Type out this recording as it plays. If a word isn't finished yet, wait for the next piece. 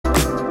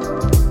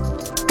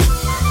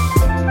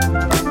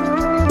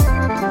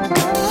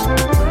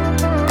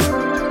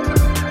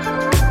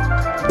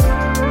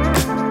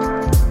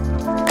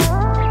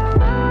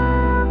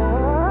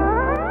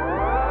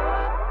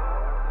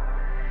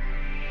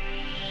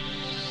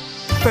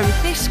From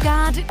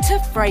Fishguard to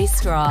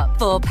Freystrop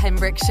for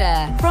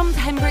Pembrokeshire. From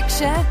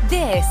Pembrokeshire,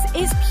 this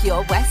is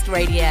Pure West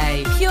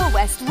Radio. Pure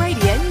West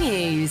Radio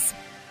News.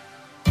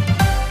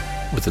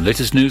 With the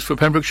latest news for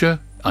Pembrokeshire,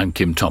 I'm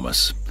Kim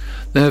Thomas.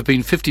 There have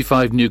been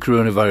 55 new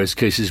coronavirus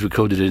cases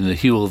recorded in the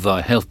Hywel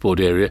Dda Health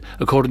Board area,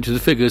 according to the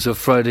figures of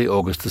Friday,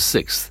 August the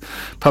 6th.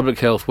 Public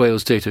Health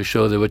Wales data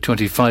show there were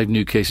 25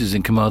 new cases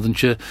in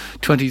Carmarthenshire,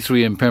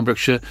 23 in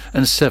Pembrokeshire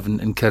and 7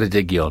 in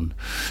Ceredigion.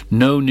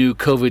 No new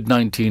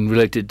COVID-19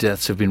 related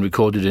deaths have been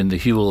recorded in the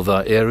Hywel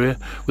Dda area,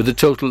 with a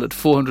total at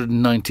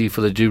 490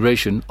 for the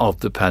duration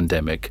of the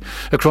pandemic.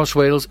 Across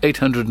Wales,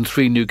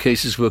 803 new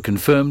cases were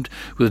confirmed,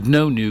 with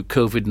no new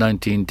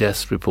COVID-19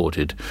 deaths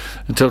reported.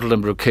 The total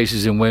number of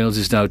cases in Wales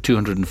is now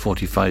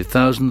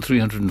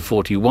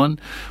 245,341,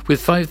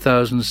 with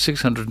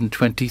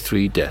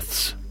 5,623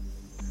 deaths.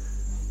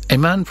 A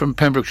man from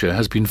Pembrokeshire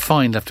has been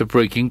fined after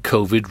breaking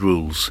COVID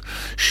rules.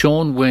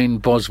 Sean Wayne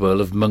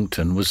Boswell of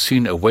Monkton was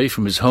seen away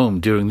from his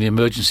home during the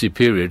emergency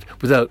period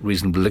without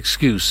reasonable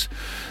excuse.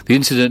 The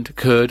incident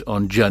occurred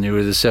on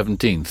January the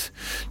 17th.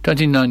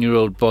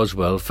 29-year-old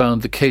Boswell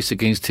found the case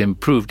against him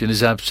proved in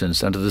his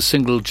absence under the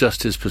single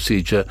justice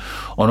procedure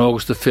on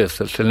August the 5th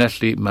at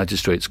Llanelli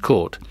Magistrates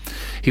Court.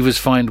 He was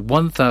fined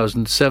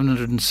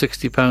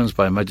 £1,760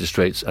 by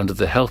magistrates under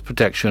the Health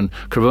Protection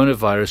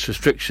Coronavirus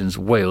Restrictions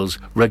Wales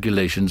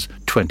Regulations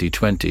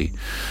 2020.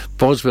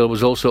 Boswell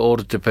was also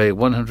ordered to pay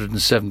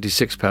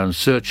 £176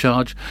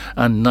 surcharge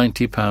and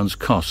 £90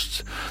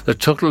 costs. The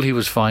total he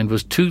was fined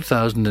was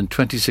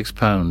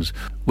 £2,026,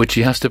 which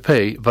he has to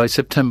pay by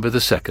September the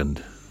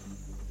 2nd.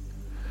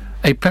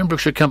 A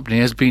Pembrokeshire company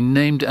has been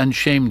named and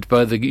shamed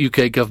by the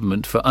UK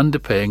government for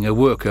underpaying a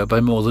worker by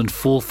more than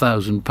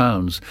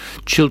 £4,000.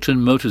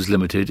 Chiltern Motors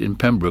Limited in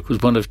Pembroke was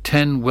one of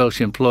 10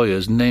 Welsh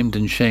employers named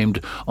and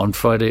shamed on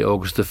Friday,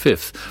 August the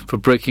 5th for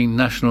breaking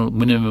national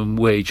minimum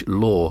wage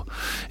law.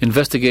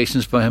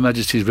 Investigations by Her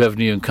Majesty's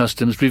Revenue and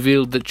Customs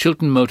revealed that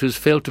Chiltern Motors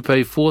failed to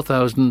pay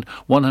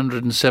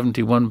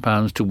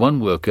 £4,171 to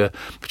one worker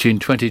between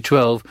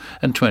 2012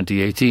 and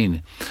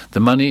 2018. The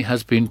money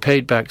has been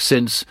paid back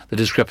since the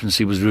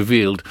discrepancy was revealed,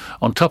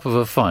 on top of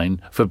a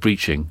fine for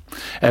breaching.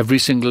 Every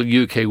single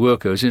UK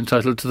worker is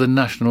entitled to the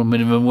national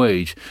minimum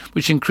wage,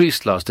 which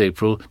increased last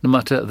April no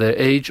matter their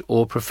age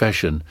or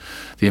profession.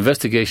 The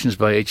investigations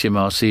by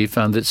HMRC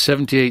found that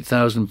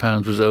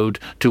 £78,000 was owed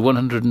to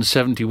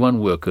 171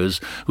 workers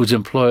whose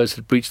employers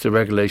had breached the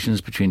regulations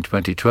between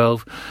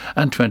 2012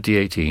 and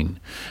 2018.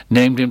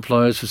 Named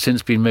employers have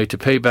since been made to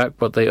pay back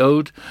what they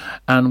owed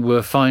and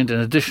were fined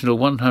an additional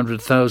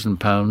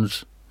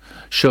 £100,000,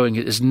 showing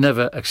it is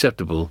never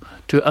acceptable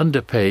to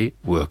underpay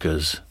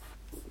workers.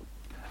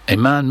 A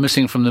man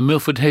missing from the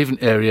Milford Haven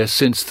area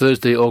since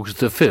Thursday, August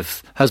the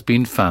 5th, has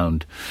been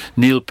found.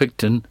 Neil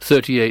Picton,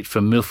 38,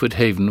 from Milford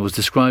Haven, was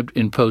described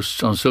in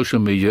posts on social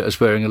media as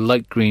wearing a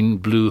light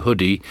green-blue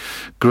hoodie,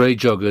 grey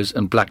joggers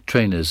and black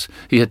trainers.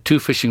 He had 2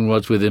 fishing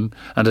rods with him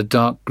and a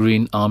dark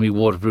green army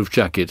waterproof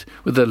jacket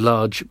with a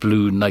large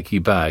blue Nike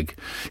bag.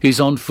 He's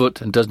on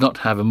foot and does not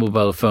have a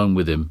mobile phone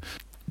with him.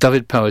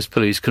 Dyfed-Powys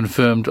Police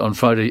confirmed on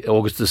Friday,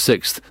 August the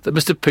 6th, that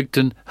Mr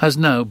Picton has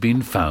now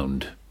been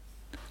found.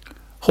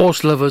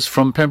 Horse lovers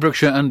from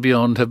Pembrokeshire and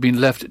beyond have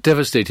been left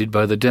devastated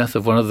by the death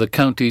of one of the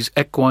county's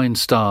equine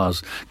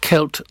stars,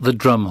 Celt the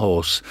drum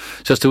horse.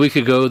 Just a week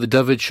ago, the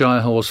Dyfed Shire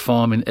Horse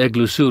Farm in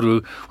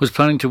Eglwyswrw was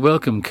planning to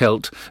welcome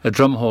Celt, a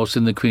drum horse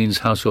in the Queen's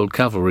Household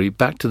Cavalry,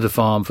 back to the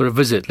farm for a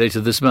visit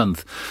later this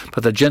month.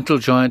 But the gentle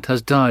giant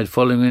has died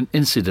following an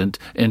incident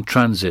in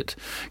transit.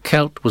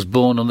 Celt was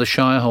born on the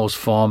Shire Horse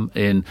Farm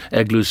in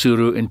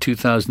Eglwyswrw in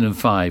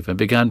 2005 and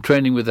began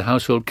training with the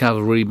Household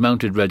Cavalry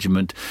Mounted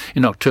Regiment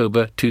in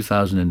October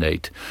 2008.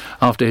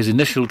 After his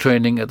initial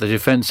training at the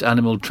Defence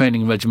Animal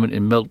Training Regiment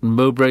in Melton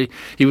Mowbray,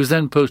 he was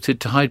then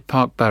posted to Hyde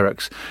Park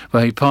Barracks,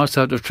 where he passed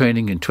out of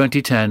training in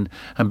 2010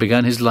 and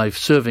began his life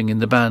serving in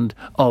the band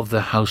of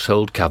the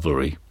Household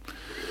Cavalry.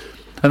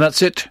 And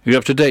that's it. You're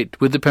up to date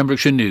with the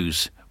Pembrokeshire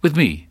News. With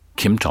me,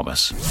 Kim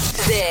Thomas.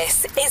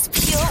 This is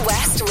Pure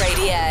West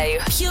Radio.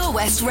 Pure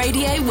West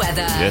Radio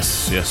weather.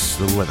 Yes,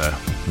 the weather.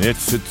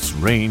 It's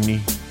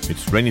rainy.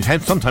 It's rainy.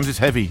 Sometimes it's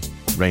heavy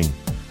rain.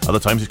 Other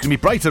times it's going to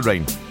be brighter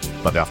rain.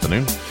 By the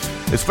afternoon,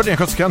 it's spreading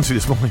across the country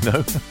this morning,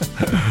 though.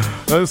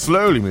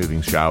 Slowly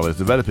moving showers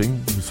developing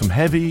with some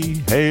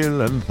heavy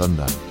hail and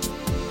thunder.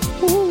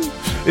 Ooh.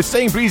 It's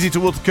staying breezy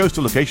towards the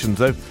coastal locations,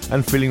 though,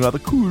 and feeling rather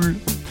cool.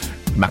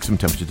 Maximum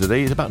temperature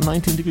today is about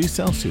 19 degrees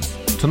Celsius.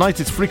 Tonight,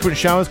 it's frequent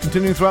showers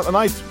continuing throughout the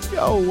night.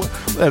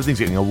 Everything's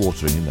getting a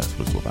watering, and that's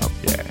what it's all about.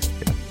 Yeah.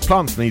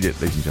 Plants need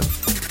it, ladies and gentlemen.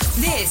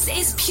 This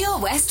is Pure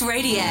West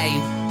Radio.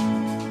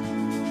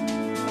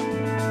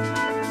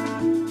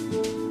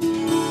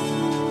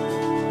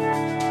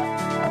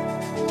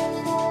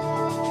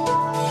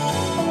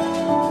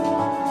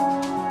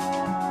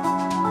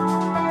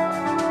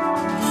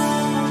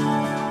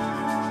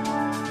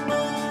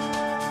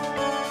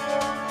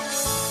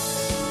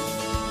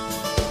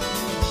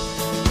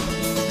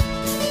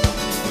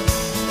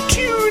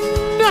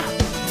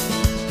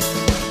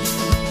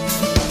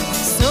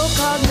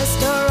 So-called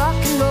Mr. Rock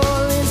and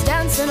Roll is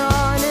dancing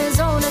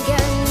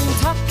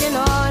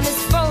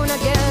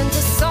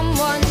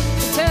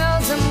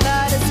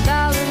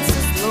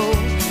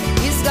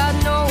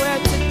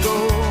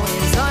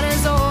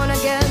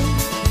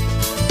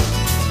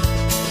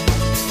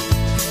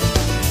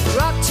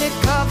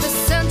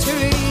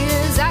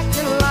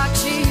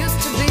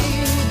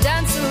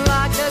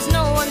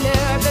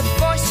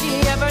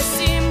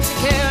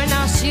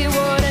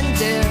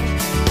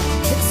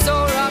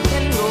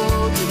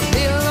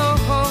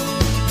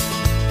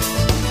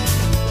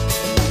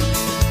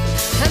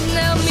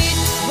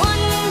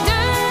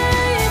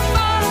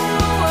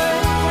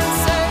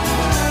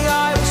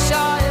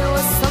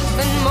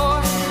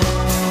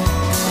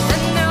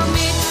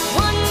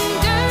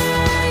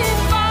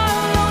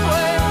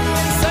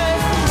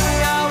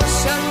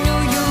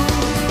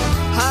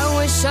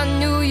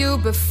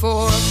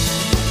before.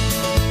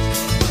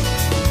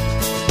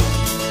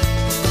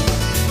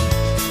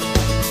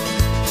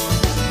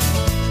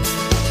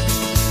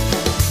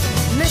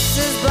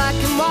 Mrs. Black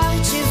and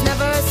White, she's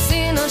never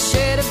seen a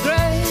shade of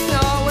grey.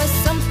 Always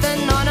something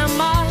on her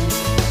mind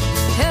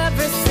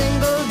every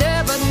single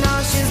day, but now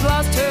she's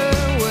lost her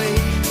way.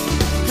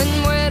 And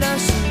where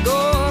does she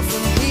go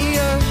from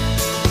here?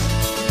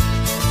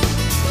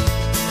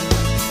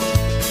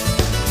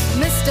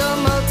 Mr.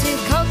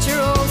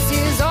 Multicultural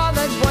sees all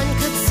that one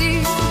could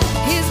see.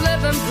 He's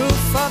living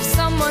proof of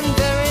someone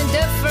very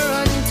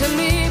different to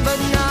me, but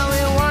now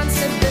he wants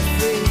to be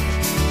free.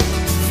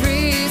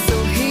 Free so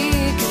he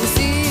can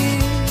see.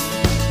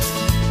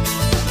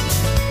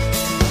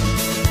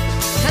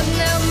 And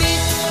they'll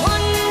meet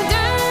one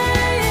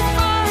day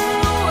far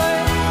away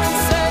and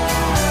say,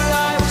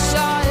 I wish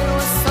I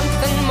was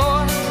something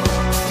more.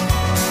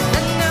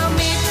 And they'll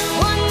meet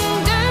one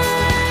day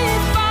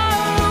far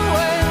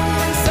away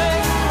and say,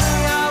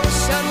 I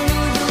wish I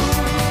knew you.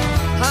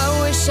 I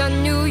wish I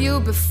knew you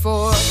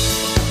before.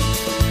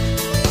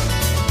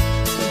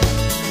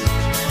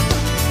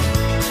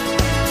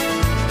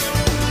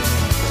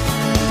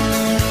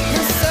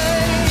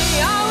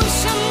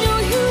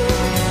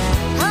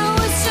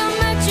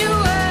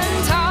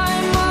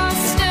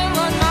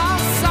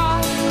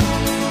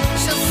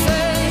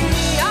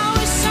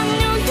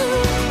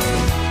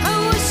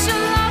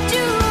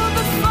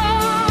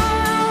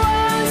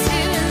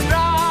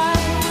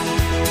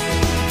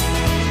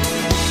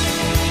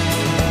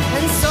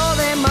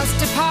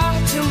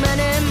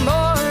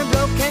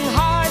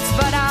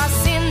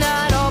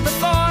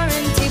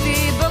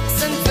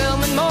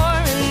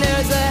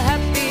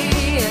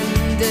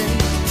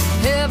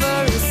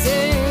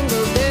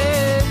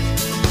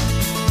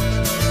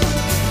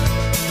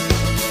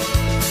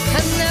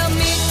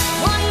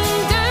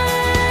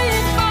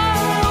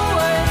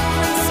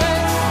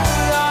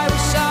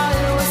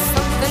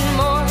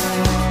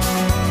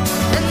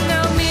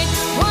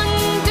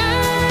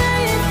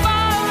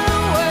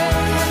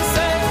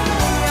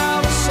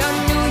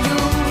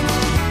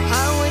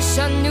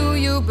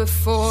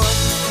 Before.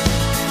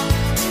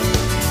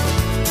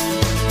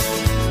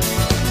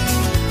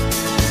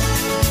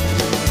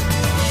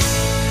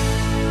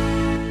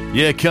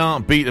 Yeah,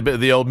 can't beat a bit of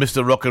the old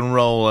Mr. Rock and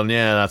Roll, and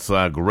yeah, that's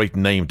a great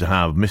name to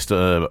have,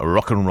 Mr.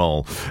 Rock and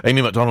Roll.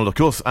 Amy MacDonald, of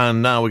course,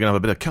 and now we're going to have a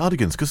bit of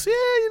cardigans, because, yeah,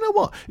 you know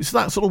what, it's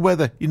that sort of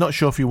weather, you're not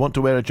sure if you want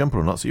to wear a jumper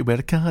or not, so you wear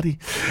a cardi.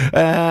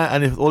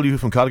 And if all you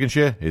from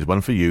Cardiganshire, here's one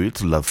for you,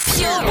 it's Love.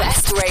 Pure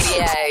West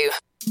Radio.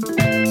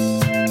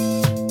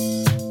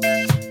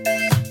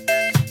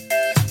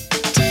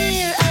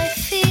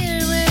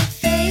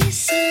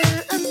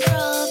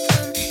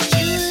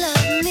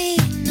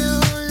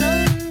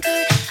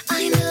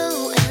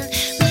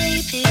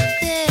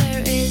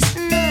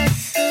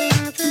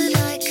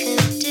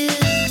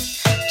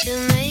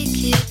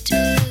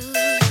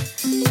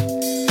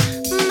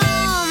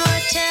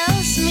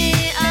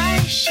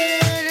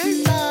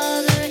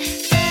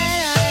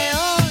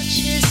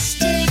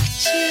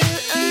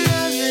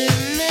 Another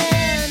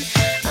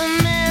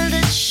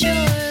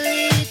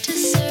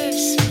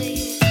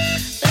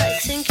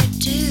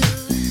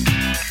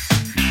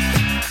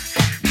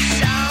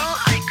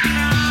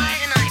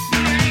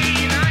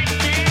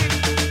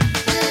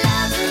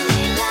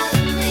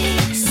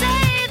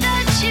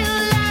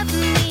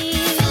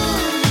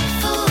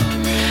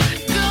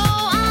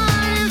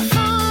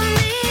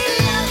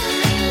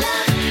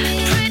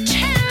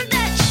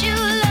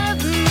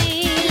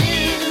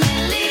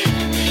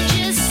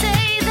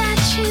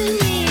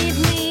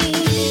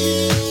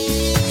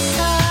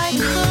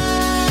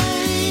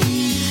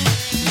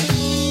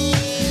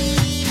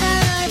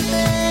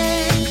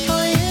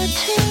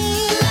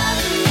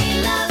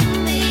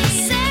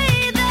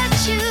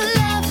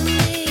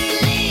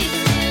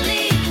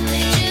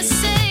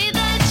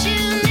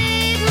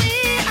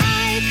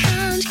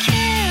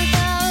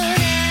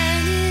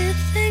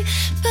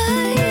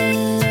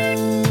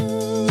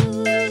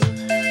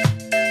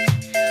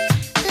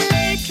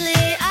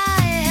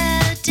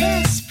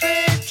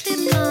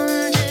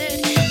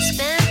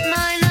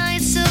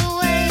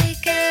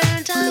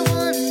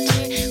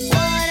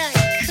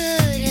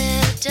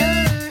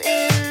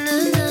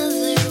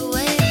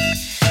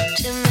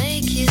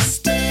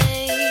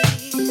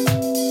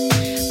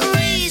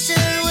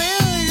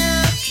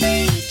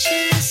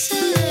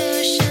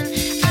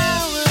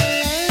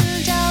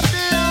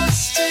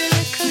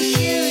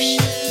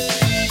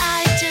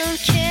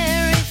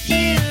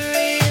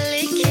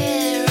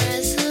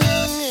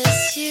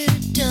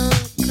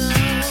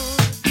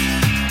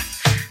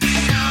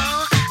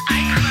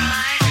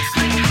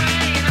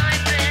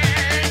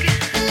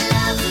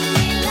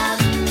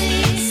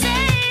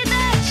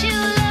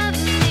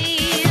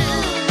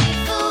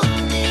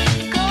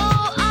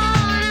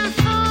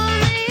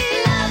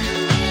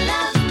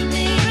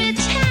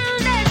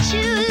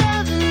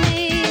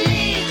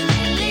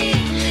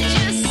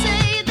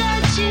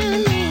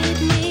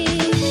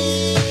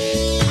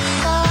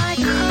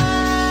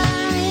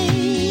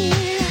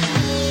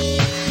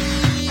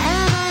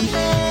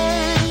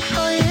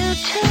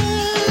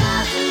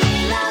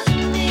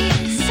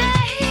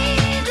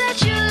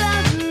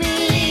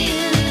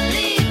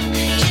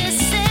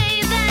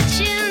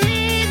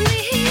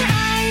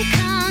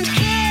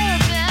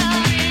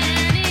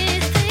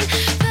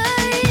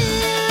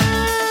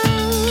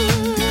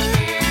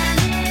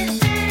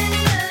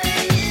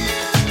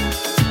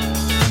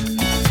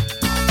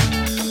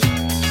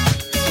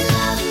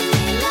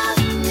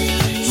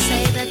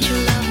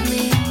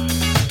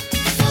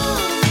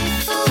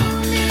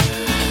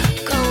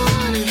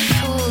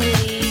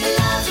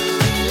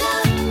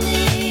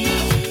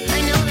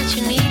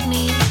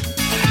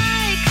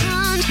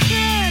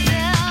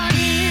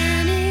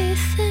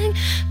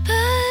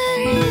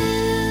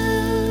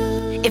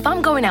If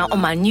I'm going out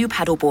on my new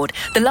paddleboard,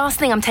 the last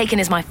thing I'm taking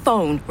is my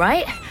phone,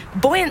 right?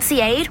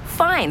 Buoyancy aid,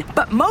 fine.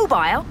 But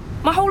mobile?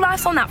 My whole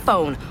life's on that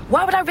phone.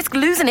 Why would I risk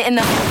losing it in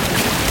the...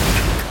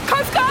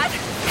 Coast Guard!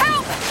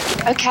 Help!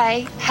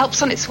 Okay,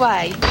 help's on its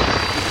way.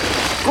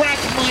 Grab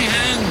my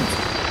hand!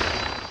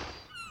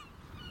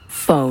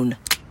 Phone.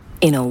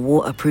 In a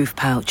waterproof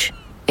pouch.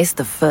 It's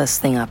the first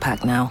thing I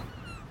pack now.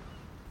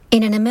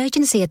 In an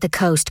emergency at the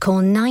coast, call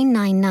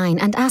 999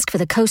 and ask for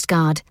the Coast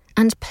Guard.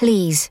 And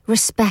please,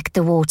 respect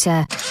the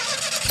water.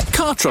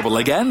 Car trouble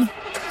again?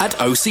 At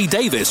OC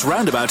Davis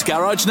Roundabout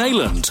Garage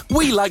Neyland,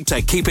 we like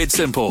to keep it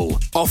simple,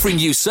 offering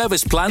you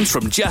service plans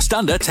from just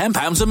under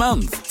 £10 a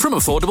month, from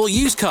affordable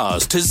used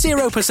cars to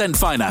 0%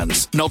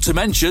 finance, not to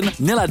mention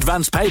nil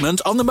advance payment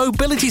on the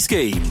mobility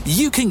scheme.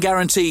 You can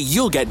guarantee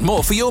you'll get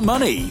more for your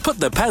money. Put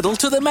the pedal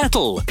to the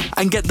metal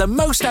and get the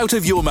most out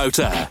of your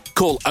motor.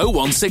 Call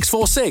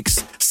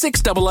 01646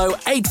 600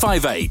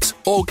 858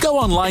 or go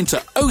online to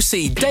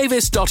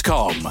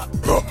ocdavis.com.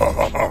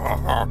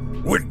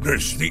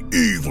 Witness the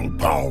evil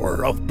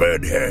power of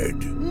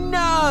Bedhead.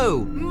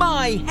 No!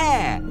 My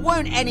hair!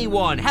 Won't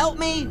anyone help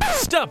me?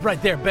 Stop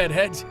right there,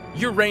 Bedheads.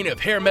 Your reign of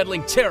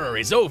hair-meddling terror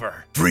is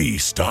over.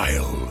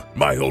 Freestyle,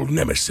 my old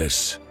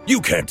nemesis. You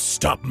can't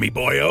stop me,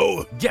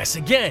 boyo. Guess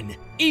again.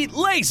 Eat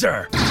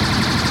laser!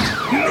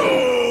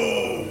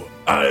 No!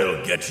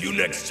 I'll get you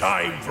next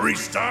time,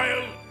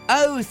 Freestyle.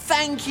 Oh,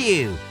 thank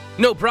you.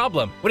 No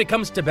problem. When it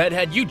comes to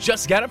Bedhead, you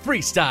just gotta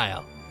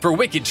freestyle. For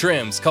wicked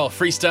trims, call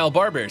Freestyle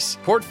Barbers,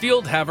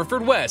 Portfield,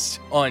 Haverfordwest,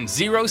 on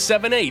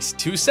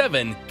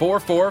 07827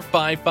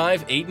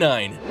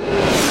 445589.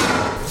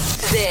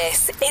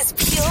 This is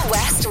Pure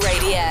West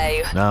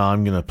Radio. Now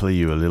I'm going to play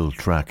you a little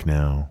track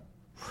now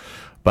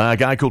by a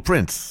guy called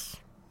Prince.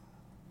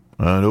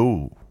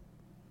 And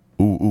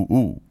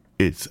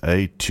it's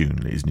a tune,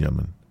 ladies and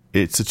gentlemen.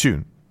 It's a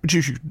tune, which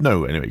you should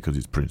know anyway because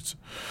it's Prince.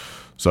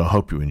 So I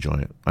hope you enjoy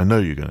it. I know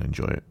you're going to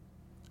enjoy it.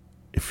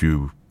 If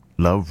you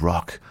love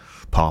rock,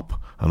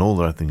 pop, and all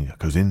the other thing that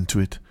goes into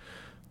it,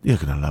 you're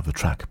going to love a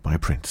track by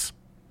Prince.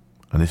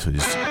 And this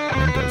is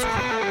When Doves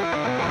Cry.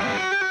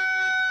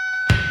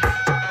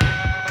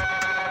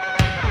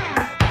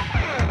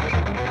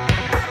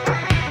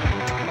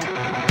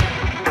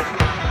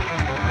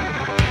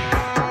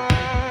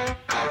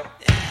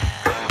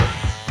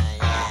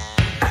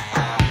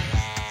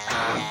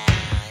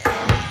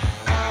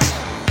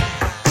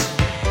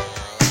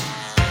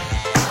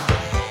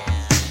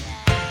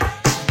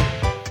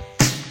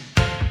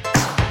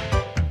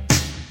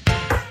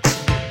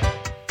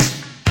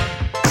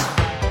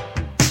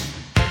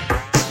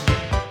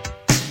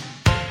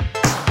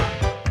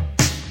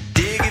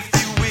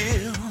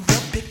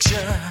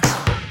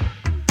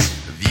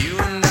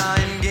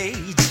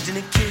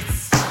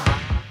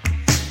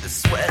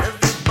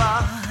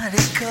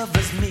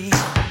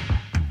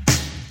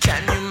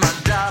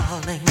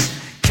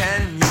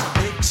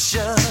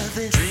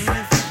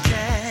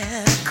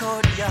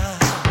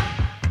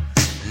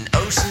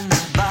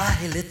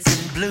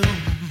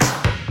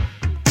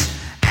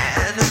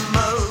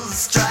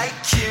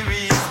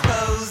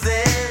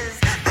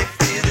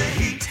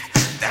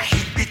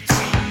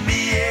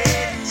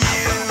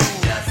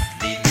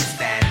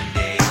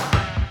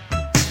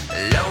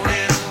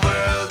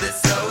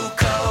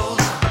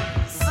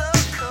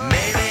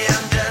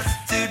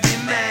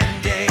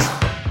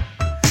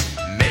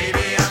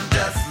 Maybe I'm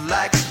just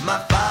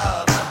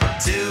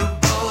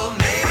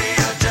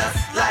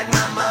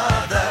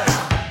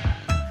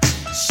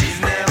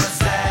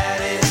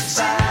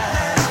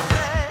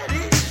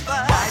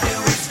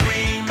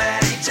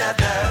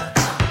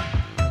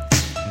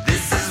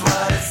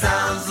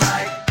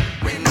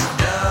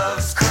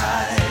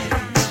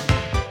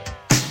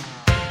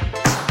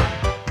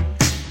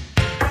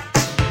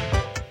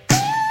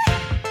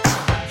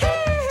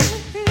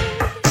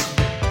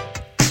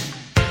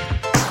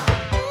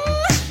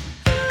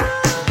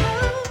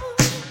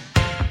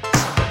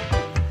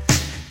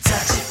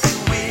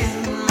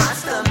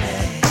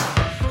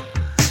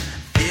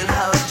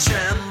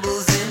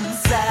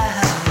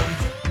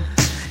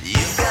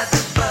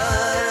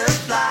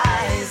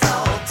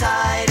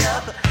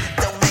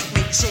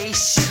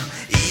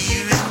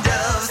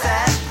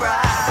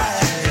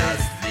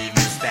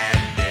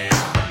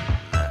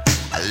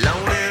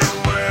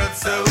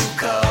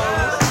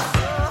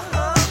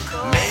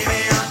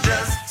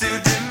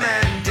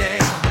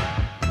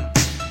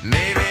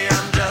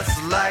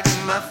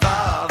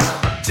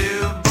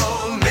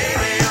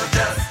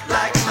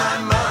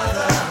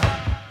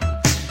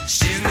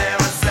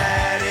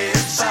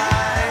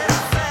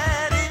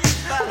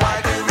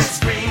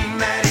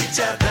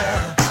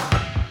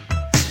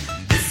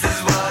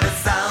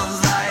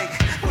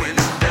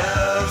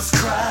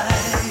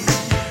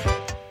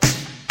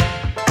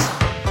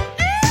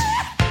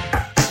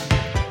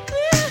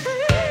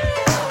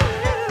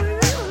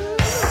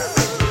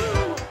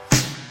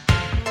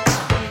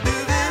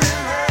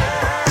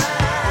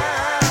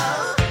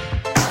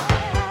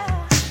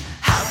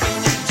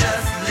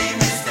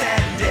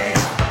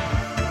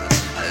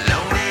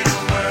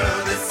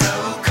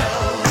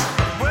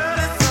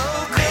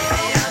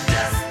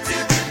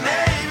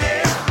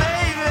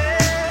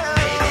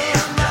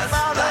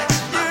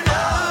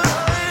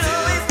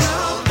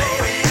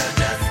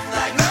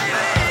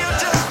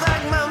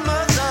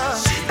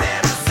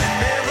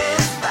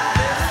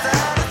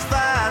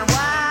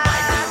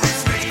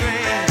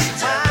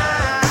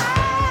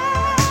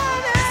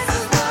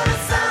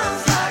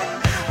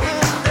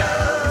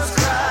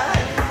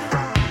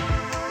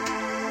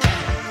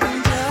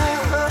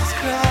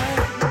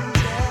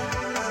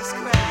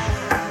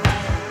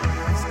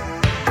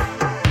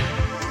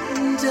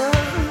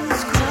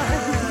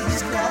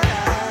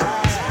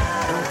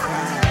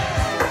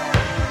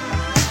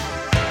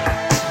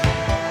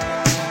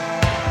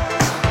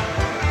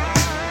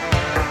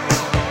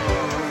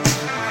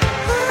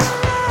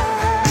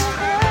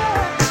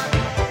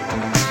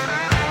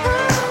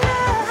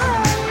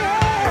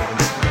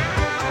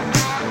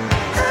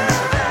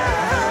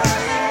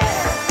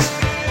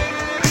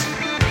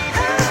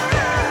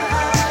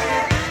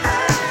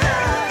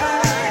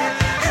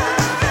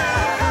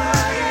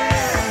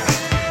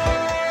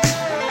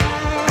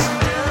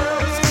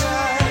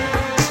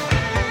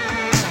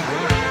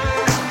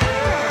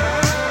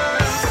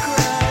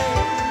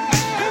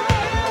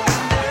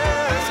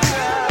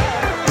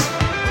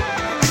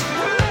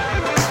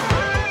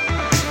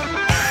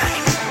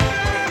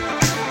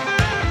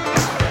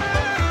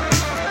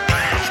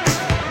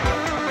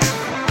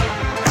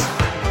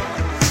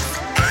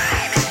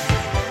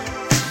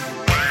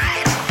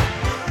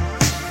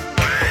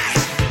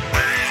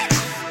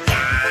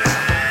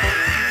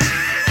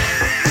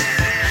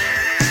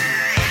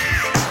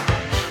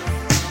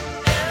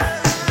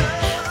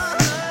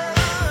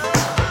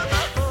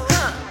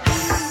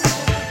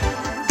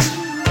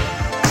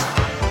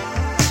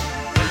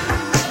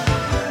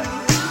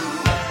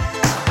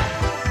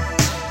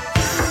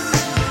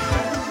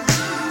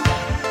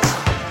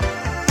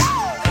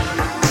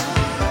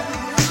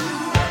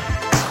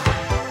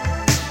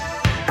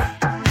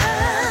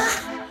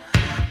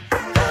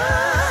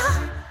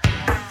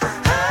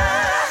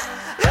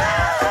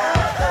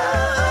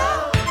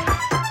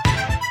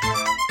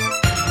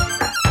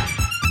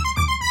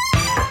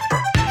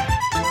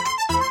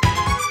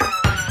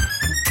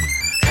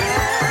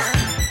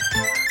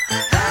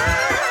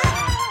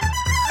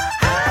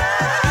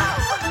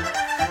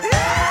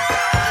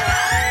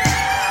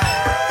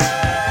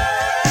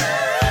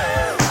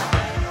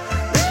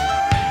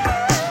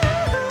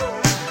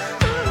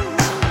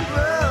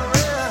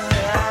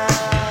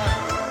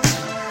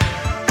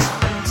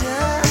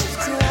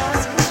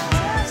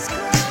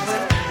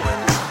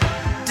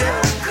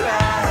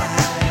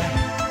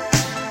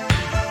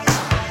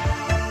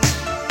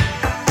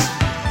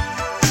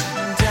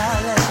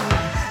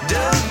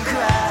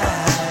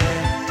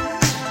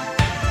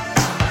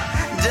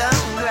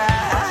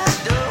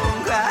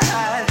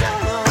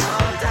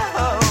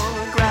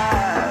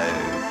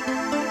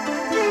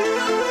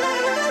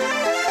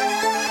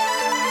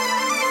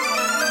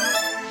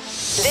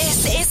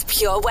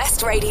Pure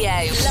West Radio,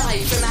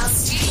 live from our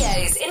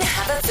studios in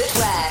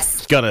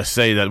Haverfordwest. Gotta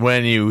say that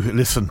when you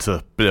listen to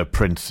a bit of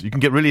Prince, you can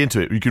get really into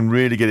it. You can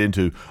really get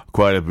into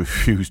quite a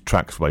few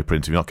tracks by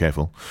Prince if you're not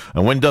careful.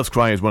 And When Doves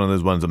Cry is one of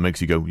those ones that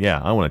makes you go, yeah,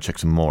 I want to check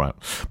some more out.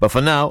 But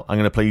for now, I'm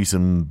going to play you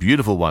some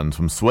beautiful ones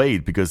from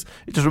Suede, because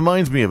it just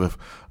reminds me of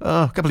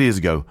a couple of years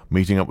ago,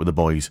 meeting up with the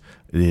boys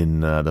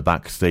in the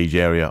backstage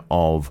area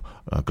of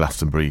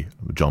Glastonbury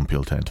John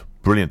Peel tent.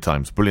 Brilliant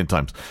times.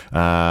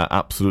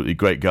 Absolutely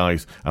great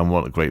guys, and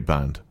what a great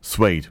band.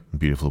 Suede,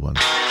 beautiful one.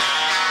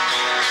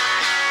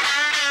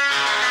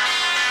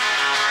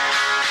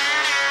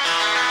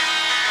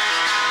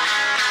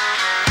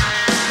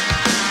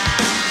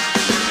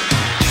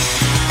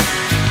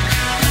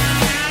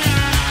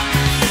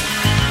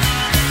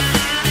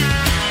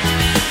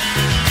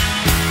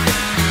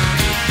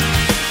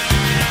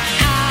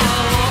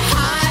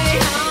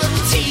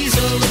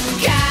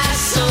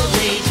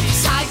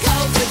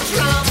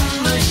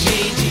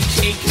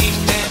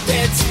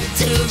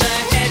 To the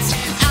heads,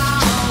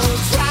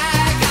 oh,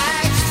 drag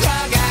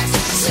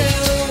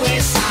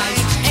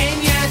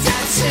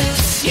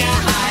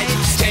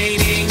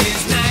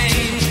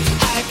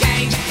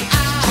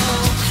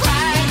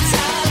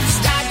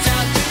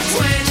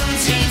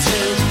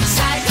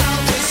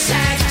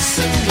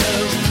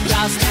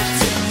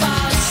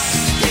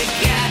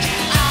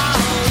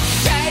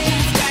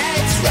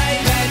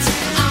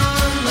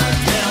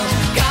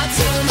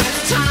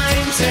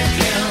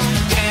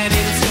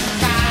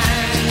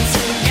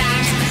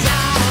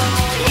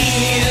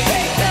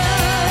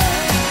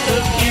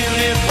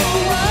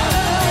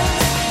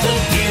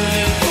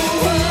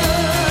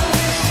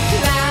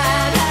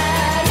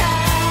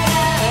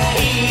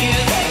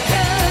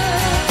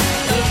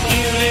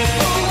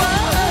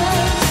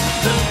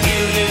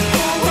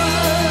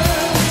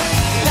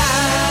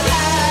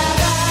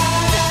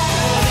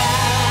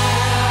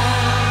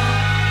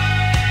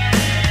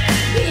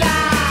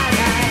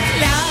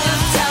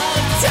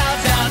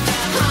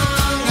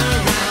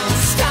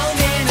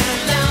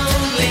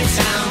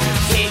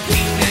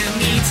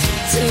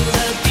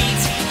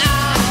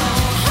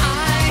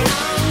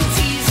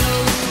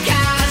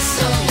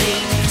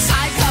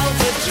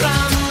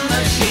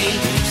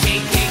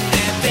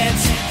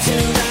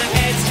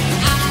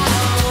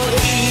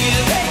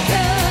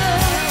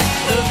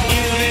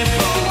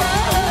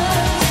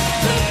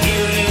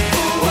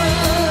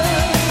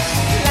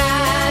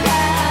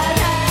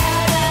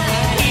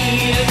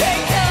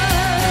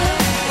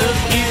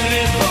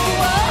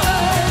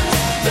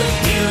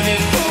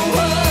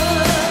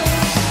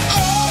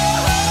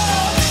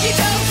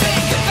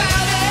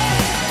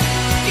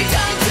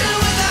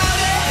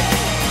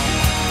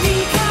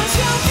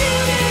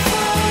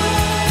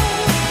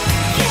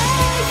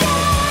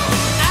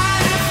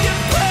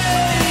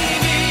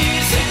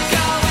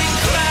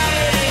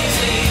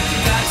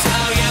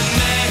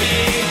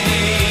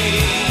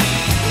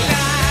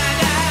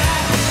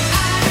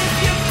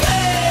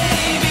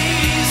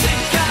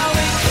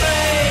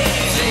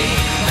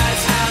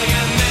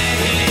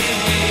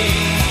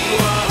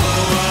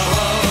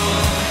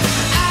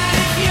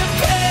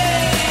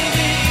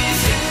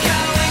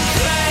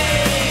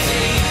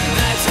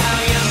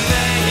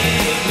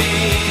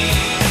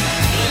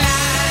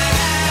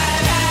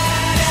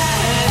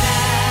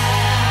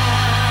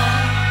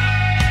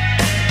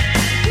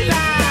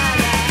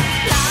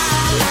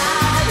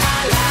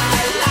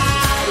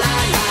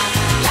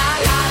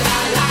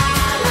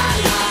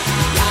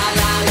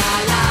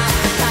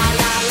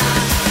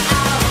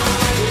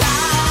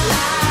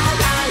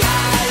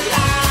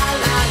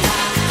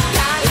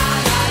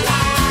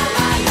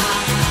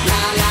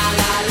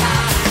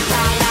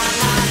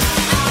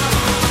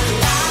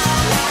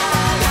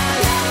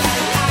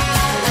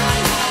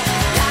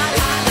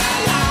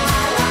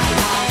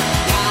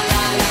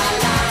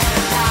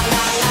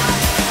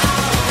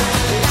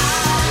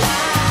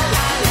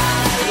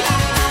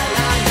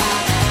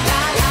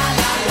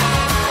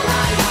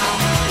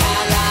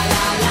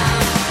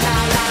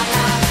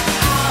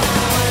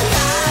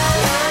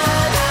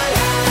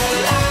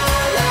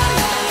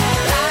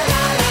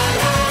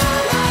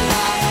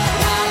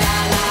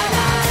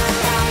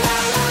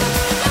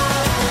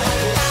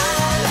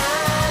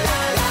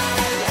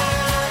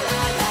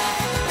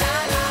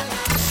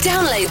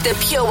Download the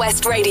Pure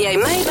West Radio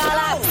mobile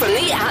app from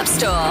the App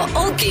Store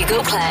or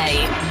Google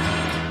Play.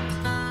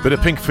 Bit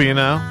of Pink for you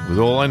now, with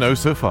All I Know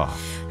So Far.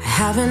 I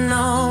haven't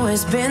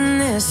always been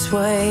this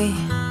way.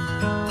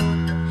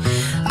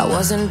 I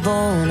wasn't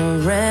born a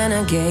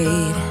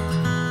renegade.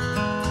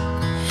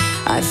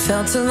 I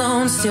felt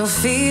alone, still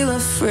feel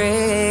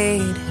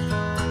afraid.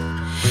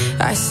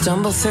 I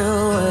stumble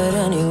through it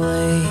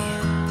anyway.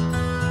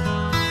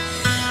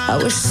 I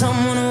wish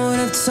someone would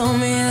have told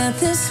me that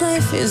this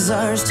life is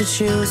ours to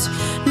choose.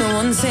 No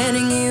one's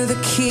handing you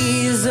the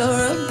keys or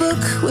a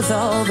book with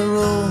all the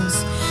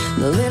rules.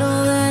 The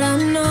little that I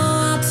know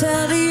I'll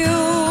tell to you.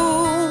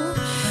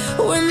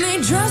 When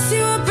they dress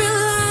you up in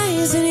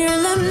lies and you're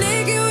left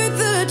naked with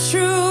the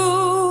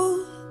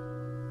truth,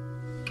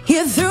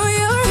 you threw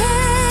your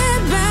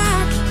head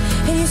back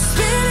and you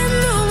spin in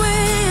the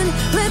wind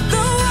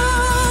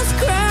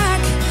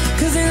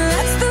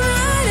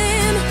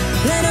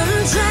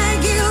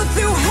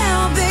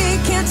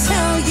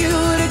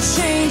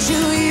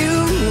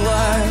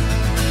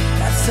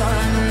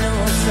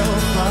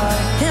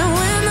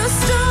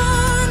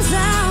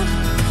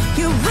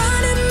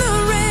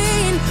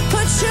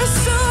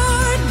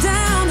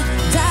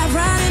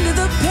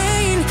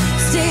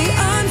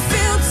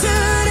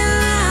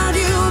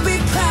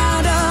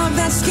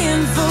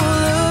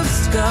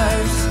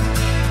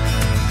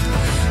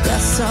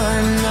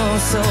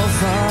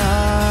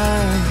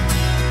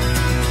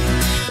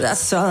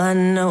That's all I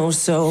know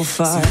so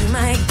far. So you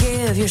might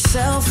give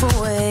yourself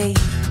away,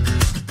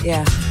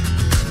 yeah,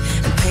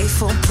 and pay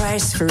full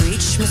price for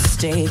each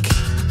mistake.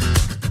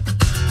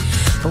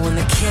 But when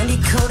the candy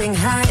coating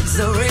hides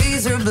the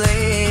razor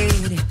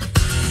blade,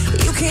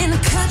 you can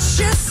cut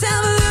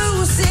yourself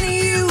loose and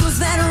use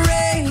that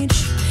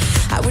rage.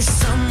 I wish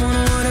someone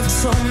would have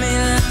told me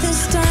that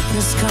this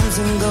darkness comes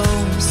and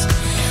goes.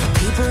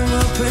 People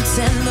will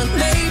pretend, but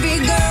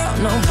baby girl,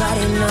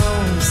 nobody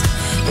knows.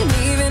 And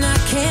even I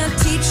can't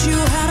teach you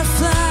how to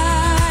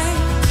fly,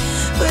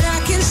 but I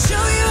can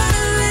show you how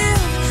to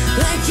live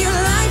like your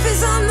life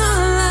is on the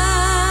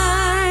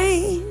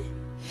line.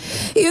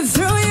 You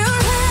throw your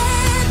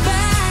head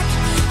back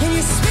and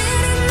you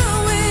spin in the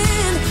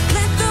wind.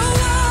 Let the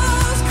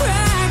walls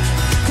crack,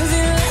 'cause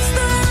it lets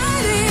the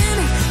light in.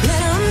 Let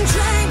them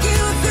drag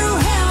you through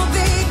hell.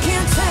 They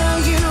can't tell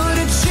you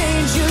to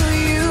change who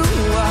you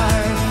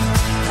are.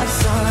 That's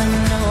all I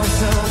know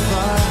so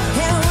far.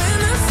 And when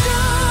the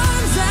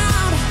storm's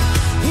out,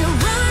 you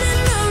run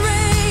in the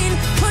rain.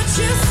 Put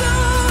your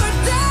sword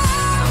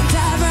down,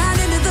 dive right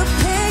into the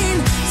pain.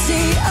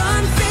 See,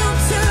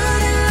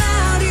 unfiltered and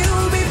loud,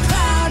 you'll be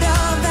proud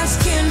of that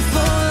skin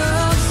full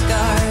of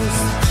scars.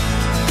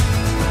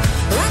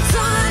 That's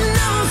all I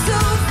know so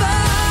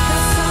far.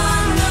 That's all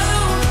I know.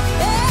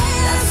 Hey,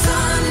 that's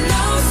all I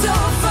know so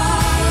far.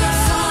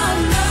 That's all I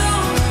know.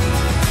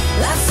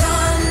 That's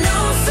all I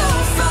know so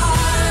far.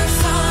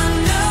 That's all I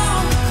know.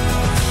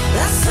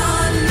 That's all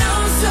I know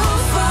so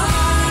far.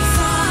 That's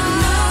all I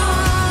know.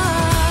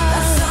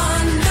 That's all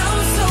I know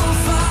so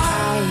far.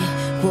 I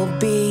will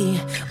be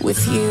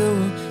with you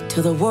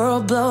till the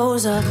world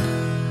blows up.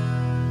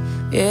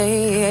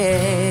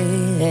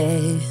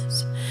 Yes.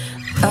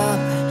 Up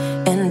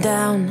and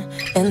down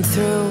and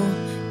through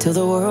till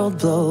the world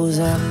blows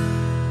up.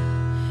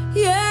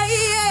 Yeah,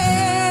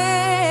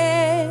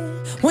 yeah.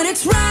 When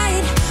it's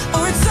right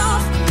or it's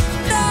off,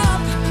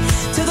 up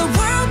till the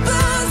world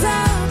blows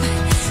up,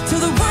 till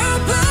the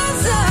world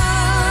blows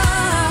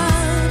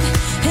up,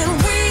 and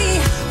we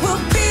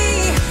will be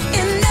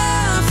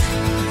enough.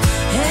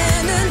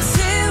 And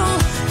until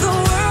the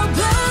world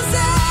blows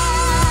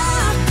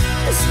up,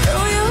 just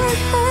throw your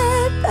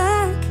head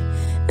back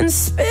and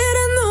spit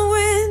in the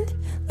wind.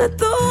 Let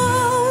the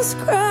walls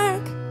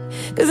crack,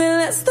 'cause it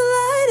lets the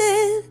light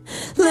in.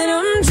 Let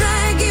them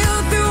drag you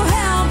through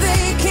hell.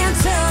 They can't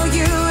tell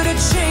you to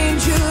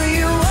change who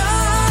you are.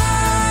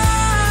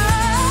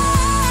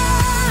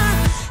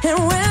 And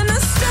when the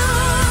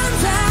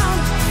storm's out,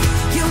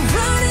 you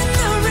run in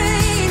the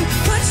rain.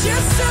 Put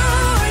your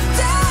sword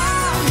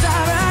down,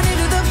 dive right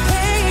into the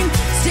pain.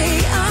 Stay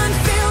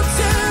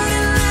unfiltered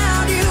and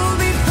loud. You'll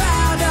be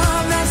proud of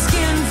that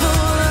skin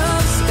full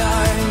of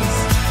scars.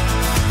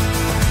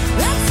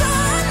 That's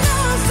all I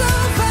know so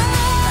far.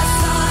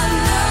 That's all I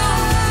know.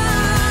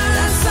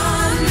 That's all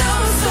I know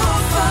so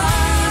far.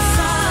 That's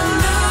all I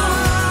know.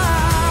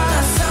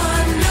 That's all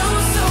I know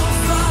so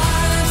far.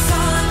 That's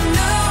all I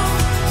know.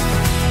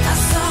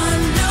 That's all I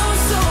know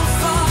so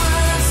far.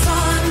 That's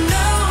all I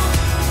know.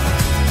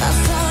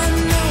 That's all I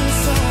know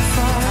so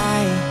far.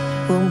 I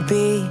will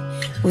be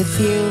with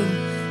you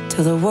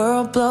till the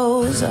world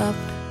blows up.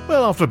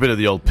 Well, after a bit of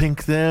the old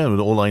Pink there, with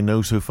All I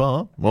Know So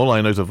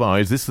Far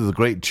is this is a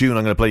great tune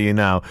I'm going to play you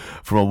now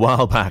from a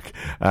while back.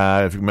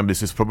 If you remember,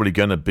 this is probably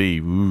going to be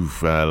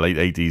late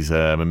 80s,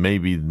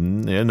 maybe,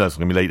 no, it's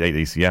going to be late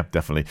 80s, yeah,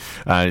 definitely.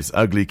 It's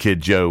Ugly Kid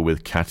Joe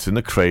with Cats in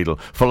the Cradle,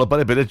 followed by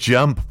a bit of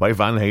Jump by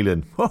Van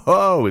Halen.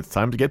 Ho-ho, it's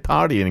time to get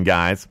partying,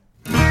 guys.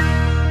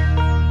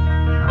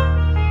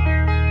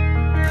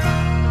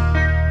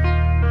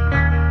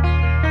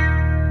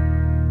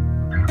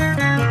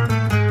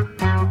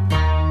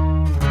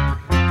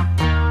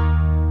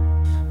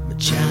 My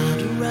child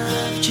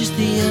arrived just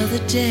the other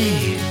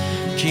day.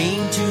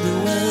 Came to the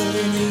world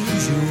in the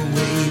usual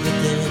way, but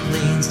there were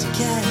planes to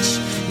catch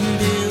and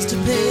bills to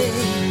pay.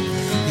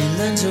 He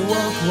learned to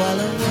walk while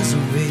I was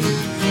away.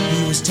 He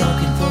was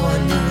talking for I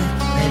knew it,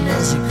 and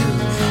as he grew,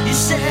 he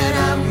said,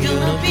 I'm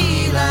gonna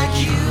be like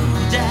you,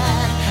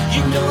 Dad.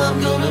 You know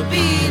I'm gonna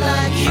be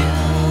like you.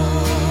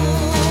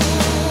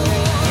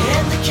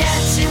 And the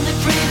cat's in the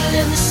cradle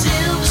and the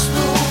silver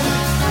spoon,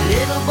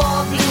 little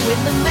boy blue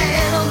and the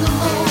man on the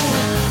moon.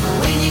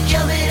 When you're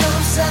coming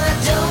home, son, I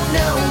don't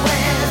know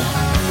when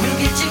we'll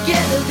get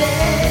together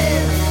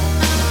then.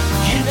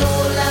 You know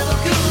we'll have a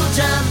good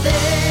time then.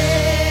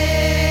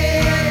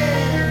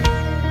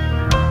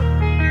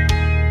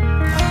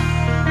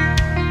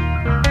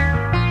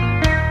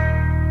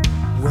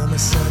 Well, my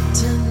son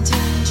turned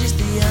 10 just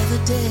the other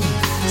day.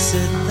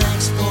 Said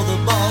thanks for the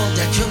ball,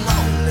 Dad, come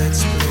on,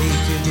 let's play.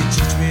 Could you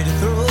teach me to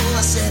throw?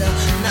 I said,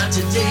 not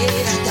today,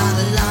 I got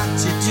a lot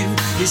to do.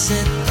 He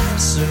said,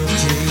 that's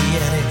okay,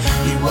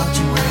 and he walked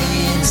away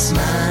and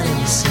smiled and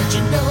he said,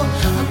 you know,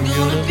 I'm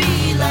gonna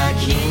be like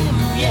him,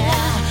 yeah.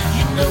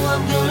 You know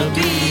I'm gonna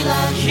be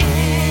like him.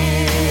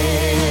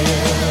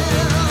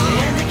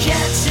 And the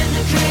cat's in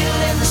the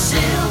cradle and the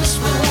silver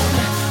spoon,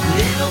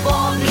 little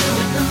boy blue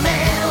and the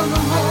man on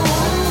the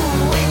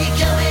moon. When you're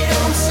coming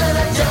home, son,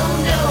 I don't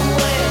know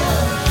when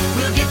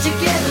we'll get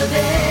together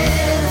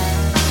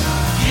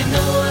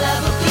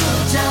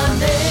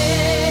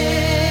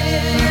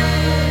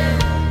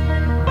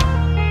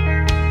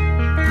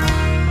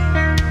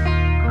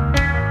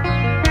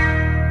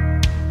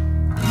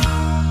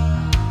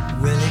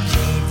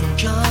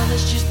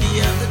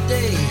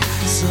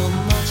so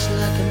much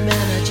like a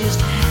man, I just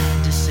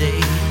had to say,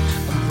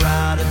 I'm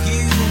proud of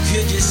you,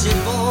 could you sit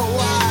for a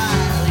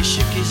while? He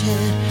shook his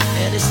head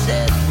and he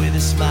said with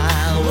a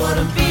smile, what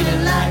I'm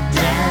feeling like,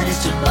 Dad, is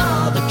to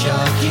borrow the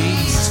car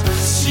keys.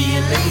 See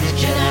you later,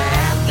 can I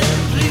have them,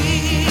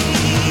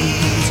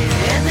 please?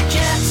 And the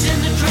cat's in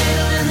the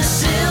cradle and the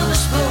silver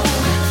spoon,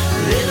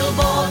 little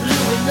boy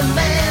blue and the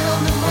man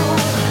on the moon.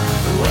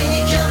 When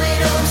you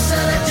coming home,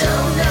 son, I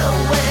don't know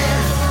when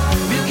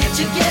we'll get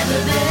together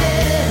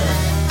then.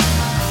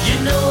 You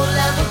know we'll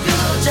have a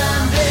good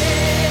time then.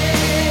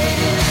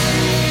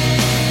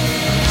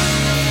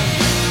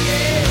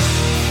 Yeah.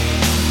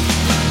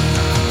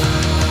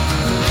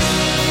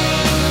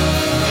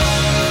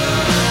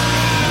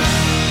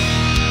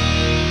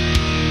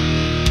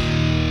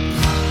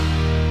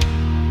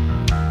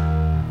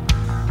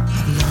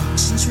 Long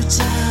since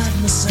retired,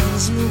 my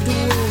son's moved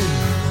away.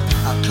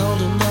 I called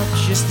him up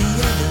just the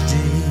other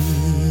day.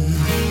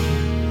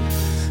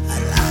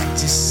 I'd like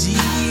to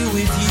see you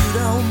if you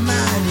don't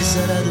mind. He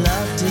said I'd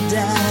love to,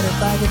 Dad,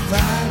 if I could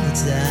find the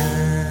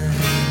time.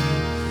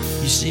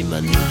 You see, my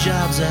new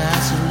job's a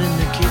hassling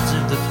the kids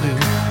of the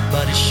food,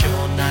 but it's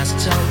sure nice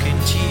talking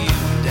to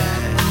you,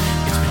 Dad.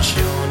 It's been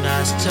sure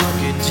nice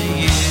talking to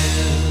you.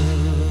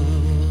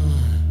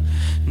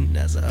 And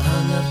as I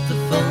hung up the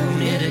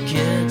phone, it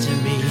occurred to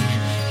me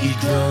he'd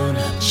grown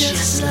up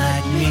just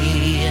like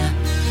me.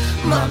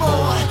 My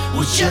boy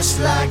was just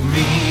like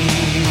me.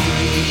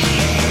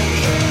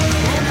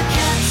 And the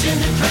cat's in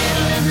the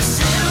cradle and the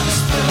silver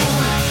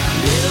spoon,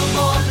 little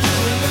boy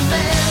blue and the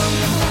man on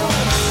the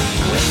moon.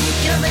 When you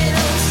coming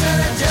home, son,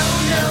 I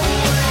don't know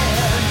when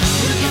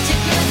we'll get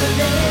together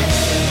then.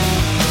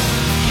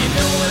 You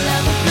know we'll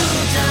have a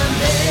good time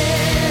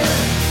then.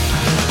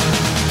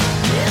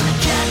 And the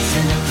cat's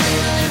in the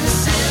cradle and the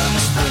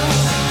silver spoon,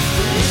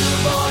 little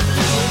boy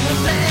blue and the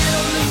man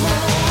on the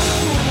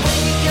moon. When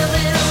you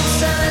coming home,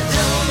 son, I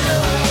don't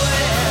know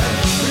when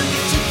we'll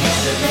get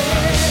together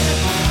then.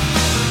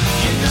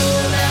 You know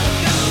we'll have a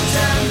good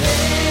time then.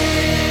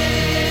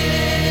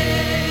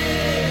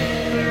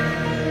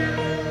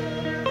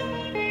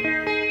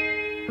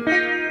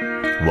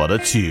 What a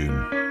tune.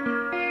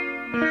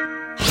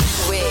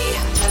 We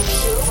are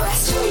Pure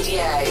West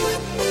Radio.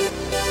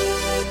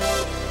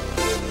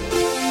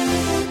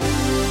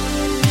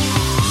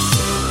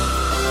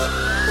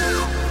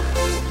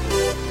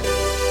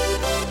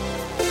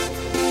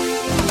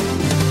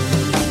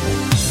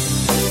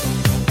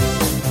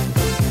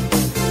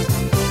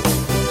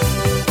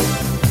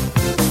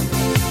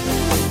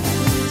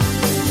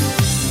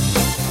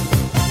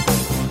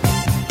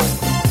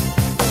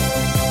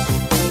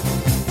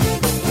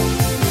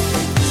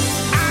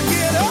 I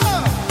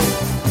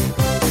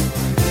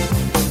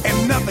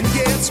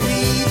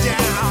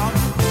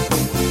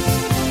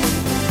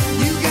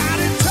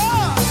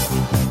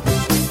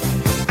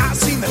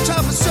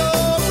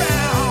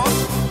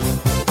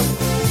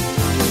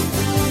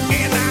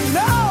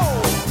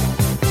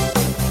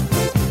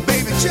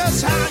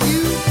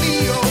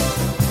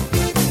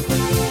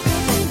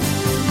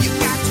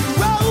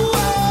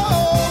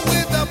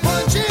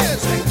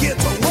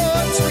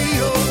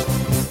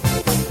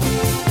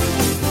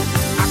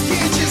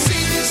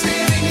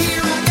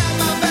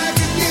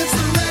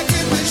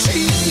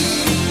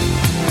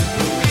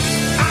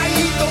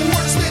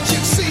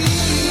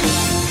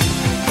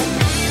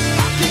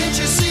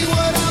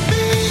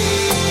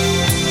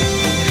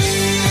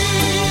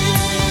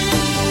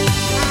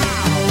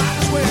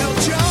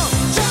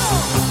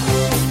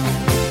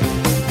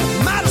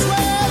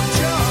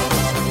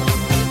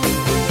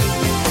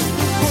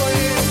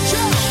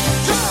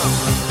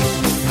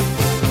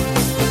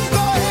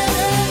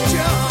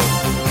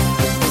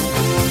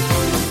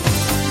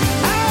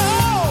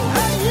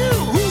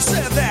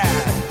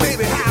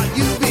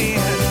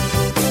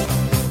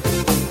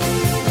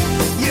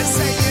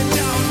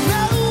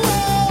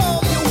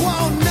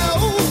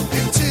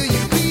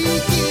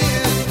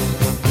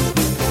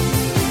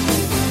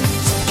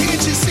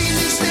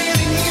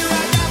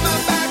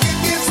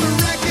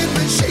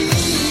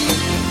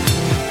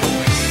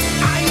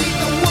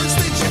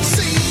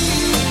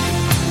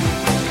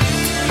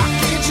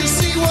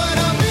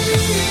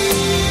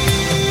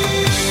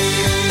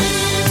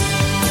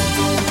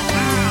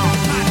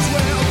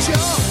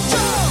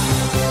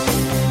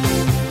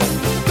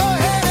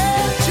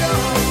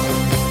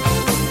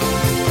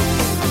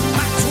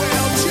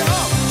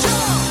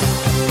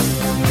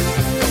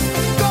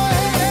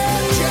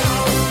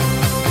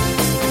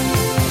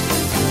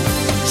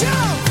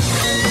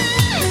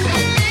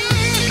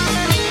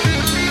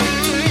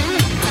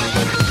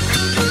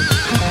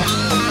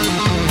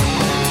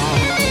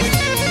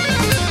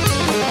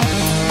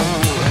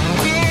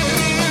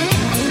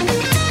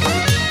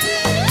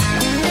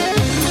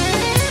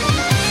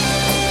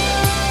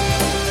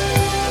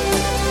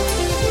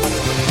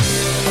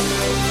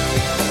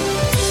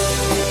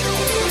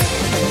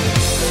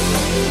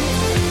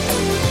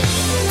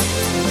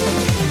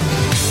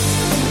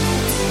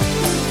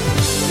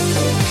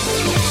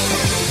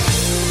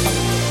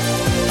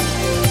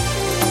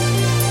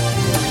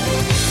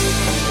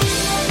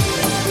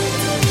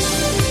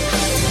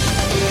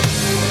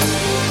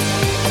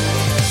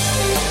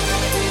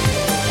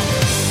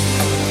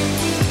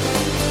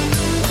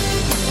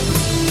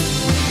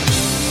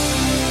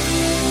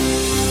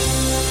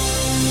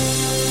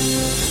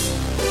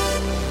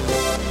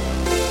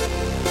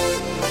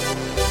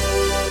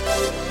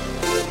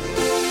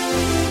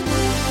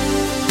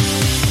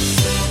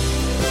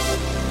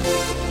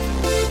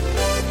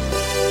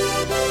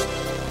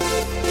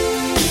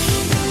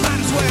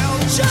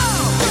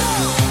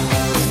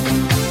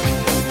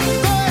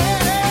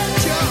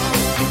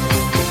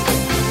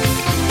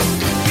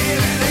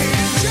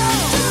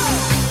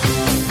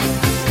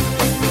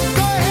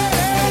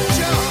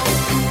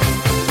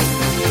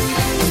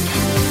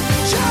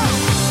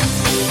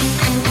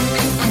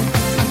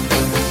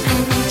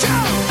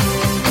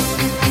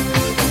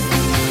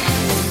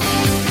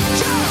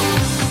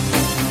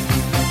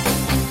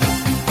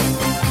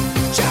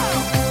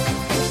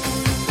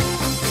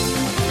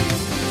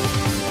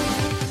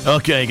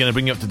Okay, going to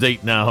bring you up to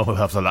date now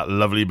after that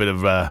lovely bit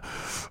of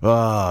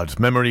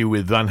memory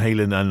with Van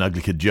Halen and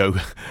Ugly Kid Joe.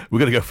 We're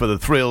going to go for the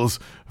Thrills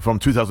from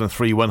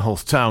 2003, One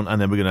Horse Town,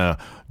 and then we're going to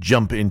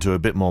jump into a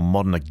bit more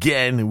modern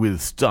again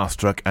with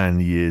Starstruck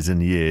and Years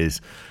and Years.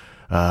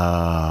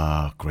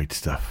 Great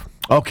stuff.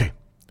 Okay,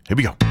 here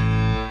we go.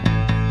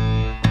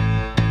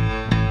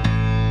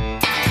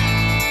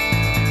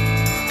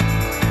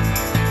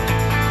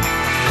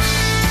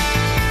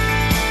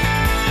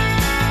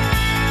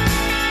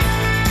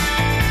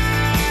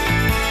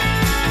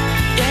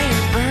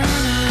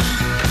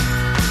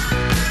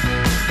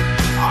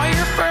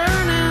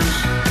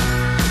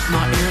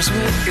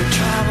 With your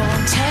travel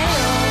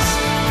tales,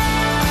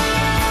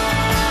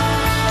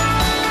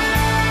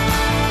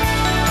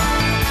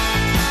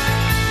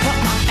 but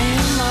my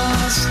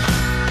in-laws,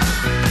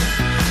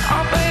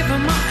 oh baby,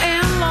 my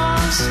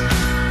in-laws,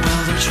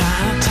 well they're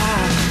trying to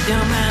tie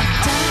your man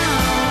down.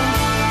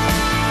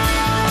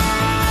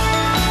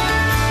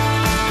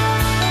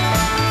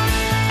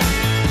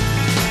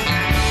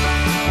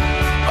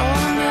 Oh,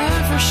 I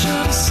never should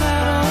have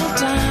settled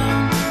down.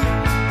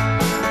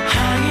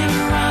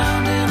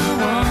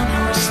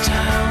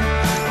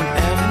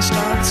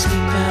 Started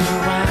sleeping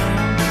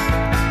around.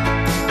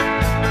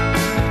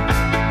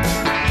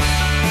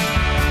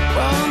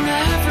 Well, I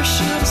never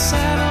should have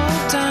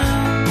settled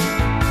down,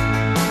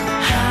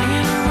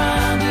 hanging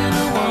around in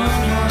a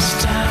one-horse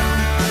town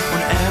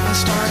when Evan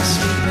started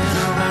sleeping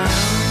around.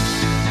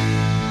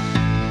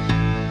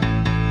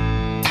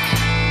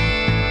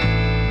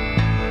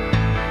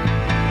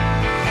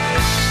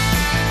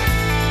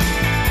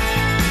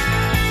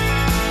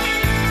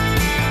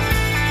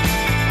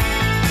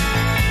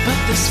 But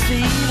this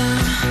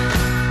feeling,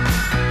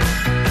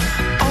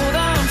 oh,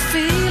 that I'm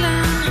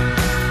feeling,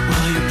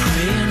 while you're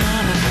preying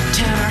on a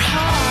tenor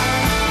heart.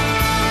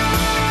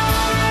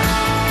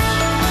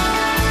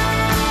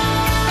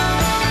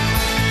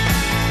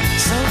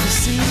 So this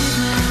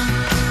evening,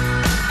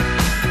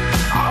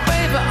 oh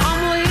baby,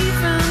 I'm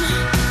leaving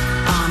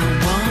on a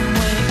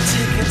one-way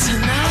ticket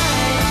tonight.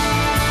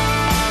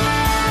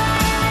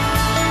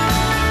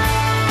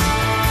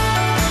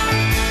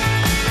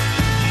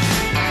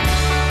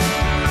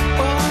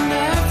 Well, I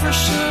never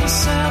should have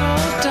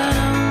settled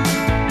down,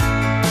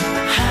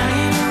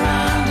 hanging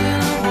around in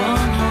a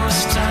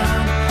one-horse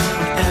town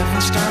when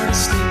Evan started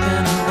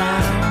sleeping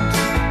around.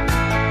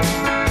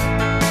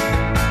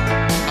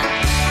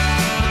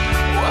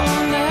 Well,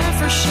 I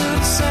never should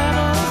have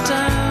settled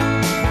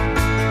down,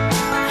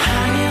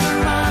 hanging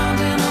around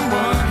in a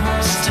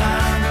one-horse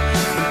town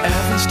when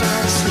Evan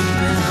started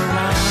sleeping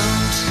around.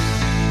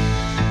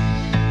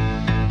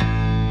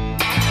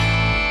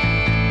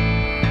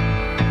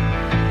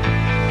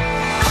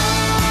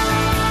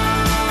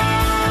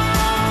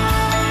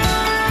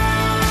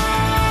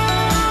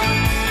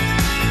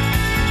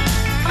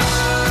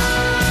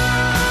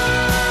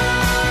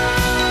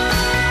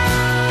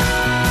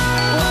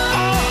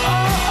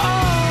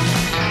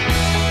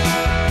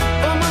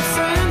 But my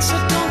friend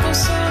said don't go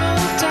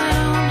settle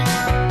down,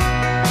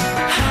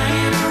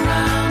 hanging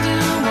around in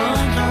a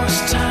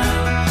one-horse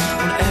town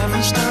when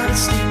Evan started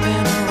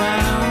sleeping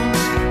around.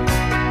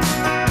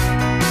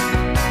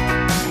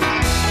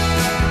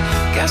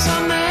 Guess I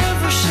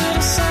never should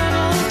have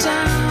settled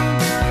down.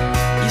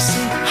 You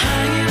see,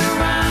 hanging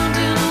around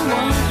in a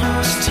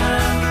one-horse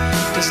town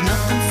does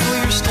nothing for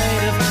your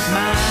state of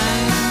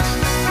mind.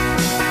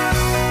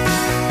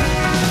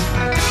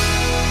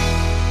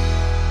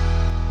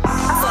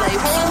 Follow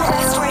Pure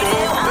West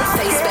Radio on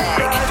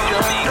Facebook.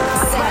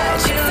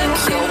 Search for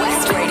Pure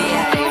West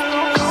Radio.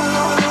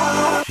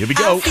 Here we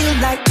go. I feel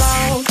like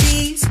all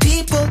these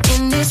people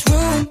in this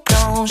room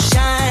don't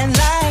shine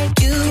like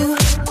you.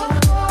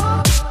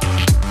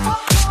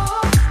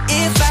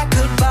 If I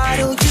could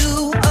bottle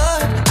you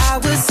up, I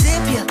would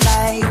sip you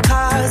like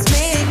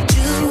cosmic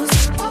juice.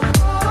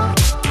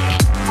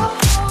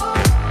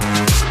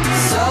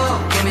 So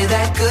give me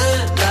that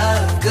good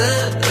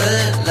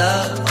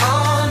love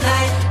all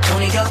night. Don't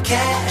need your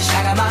cash,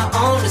 I got my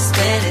own to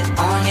spend it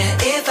on you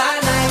if I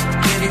like.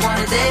 If you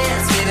wanna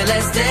dance, baby,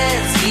 let's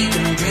dance. We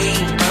can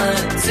dream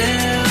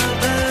until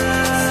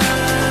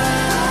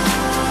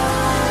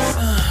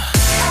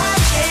I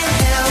can't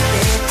help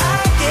it, I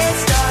get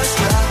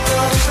starstruck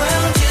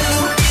around you.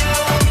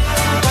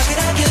 What can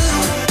I do,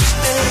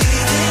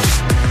 baby?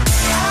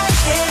 I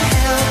can't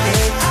help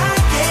it, I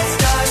get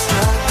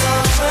starstruck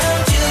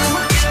around you.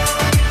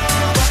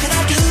 What can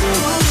I do?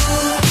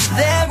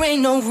 There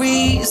ain't no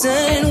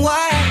reason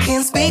why I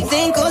can't speak,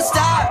 think, or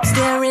stop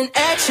staring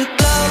at your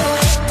glow.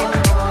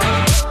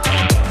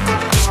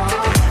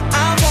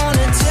 I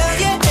wanna tell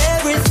you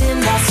everything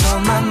that's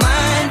on my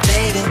mind,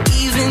 baby,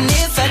 even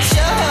if I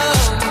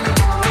chose.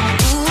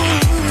 Ooh,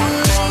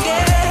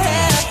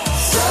 yeah.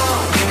 So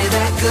give me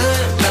that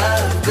good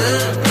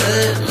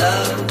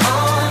love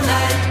all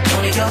night.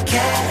 Don't need your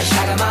cash, I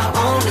got my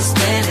own to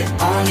spend it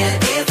on you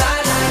if I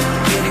like.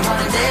 If you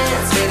wanna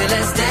dance, baby,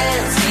 let's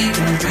dance. We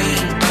can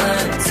dream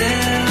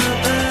until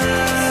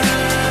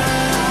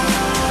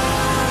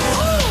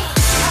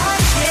I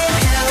can't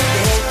help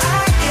it, I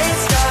get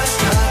starstruck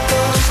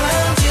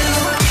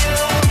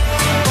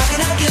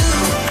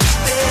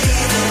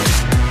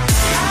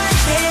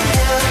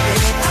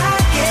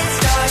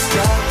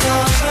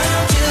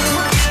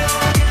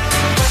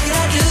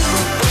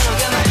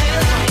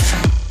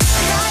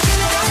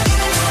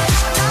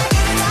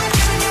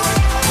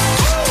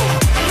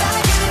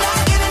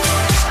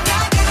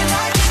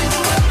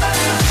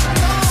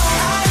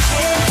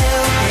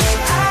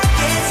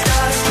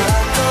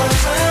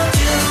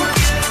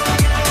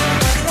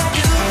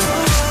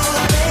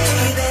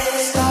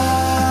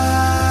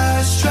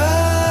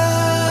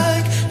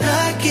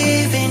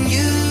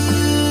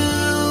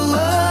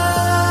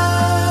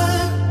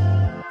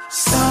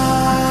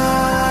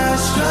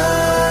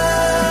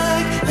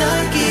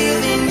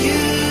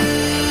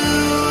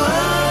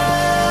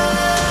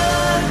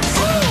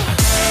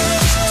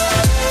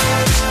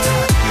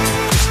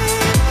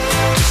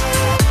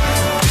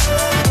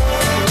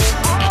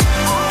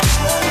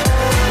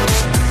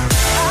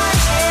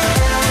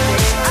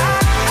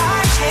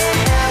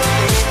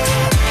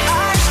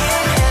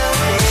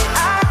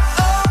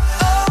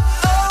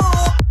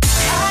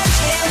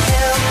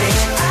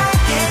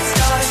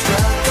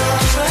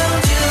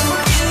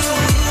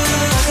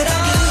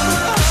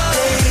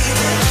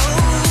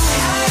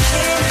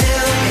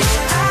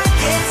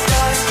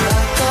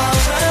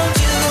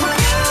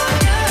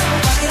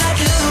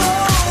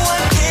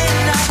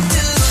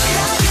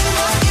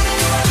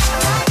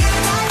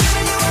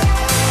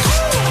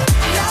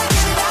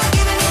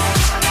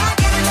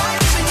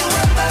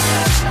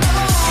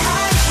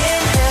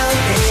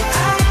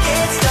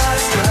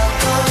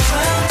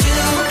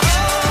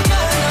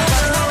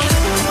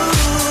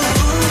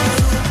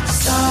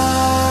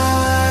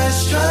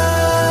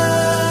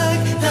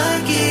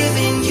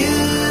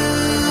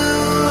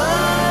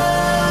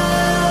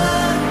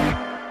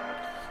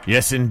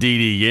Yes,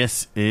 indeedy.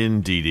 Yes,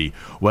 indeedy.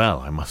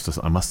 Well, I must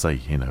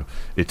say, you know,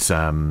 it's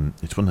one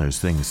of those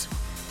things.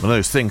 One of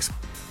those things.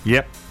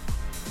 Yep.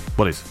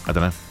 What is? I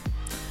don't know.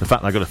 The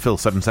fact I got to fill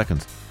 7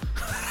 seconds.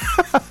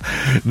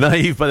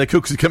 Naive by the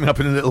Cooks is coming up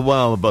in a little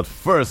while, but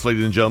first,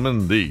 ladies and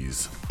gentlemen,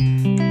 these.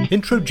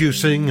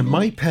 Introducing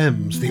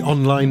MyPems, the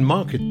online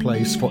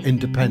marketplace for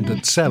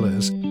independent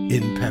sellers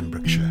in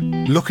Pembrokeshire.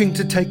 Looking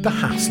to take the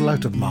hassle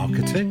out of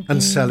marketing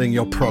and selling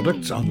your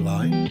products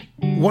online?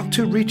 Want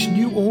to reach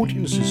new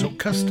audiences or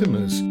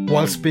customers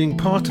whilst being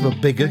part of a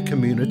bigger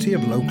community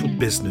of local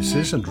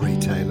businesses and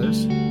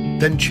retailers?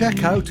 Then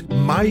check out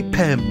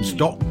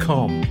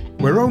mypems.com.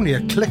 We're only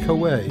a click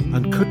away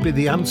and could be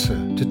the answer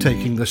to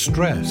taking the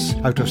stress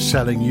out of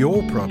selling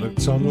your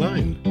products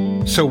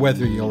online. So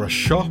whether you're a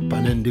shop,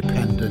 an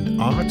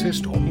independent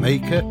artist or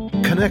maker,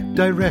 connect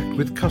direct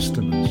with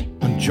customers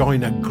and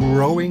join a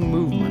growing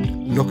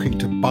movement looking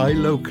to buy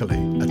locally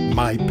at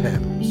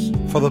MyPems.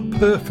 For the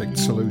perfect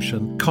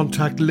solution,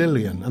 contact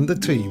Lillian and the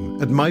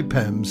team at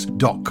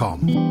mypems.com.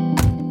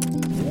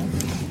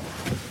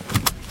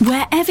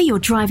 Wherever you're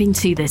driving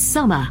to this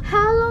summer,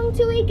 How long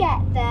till we get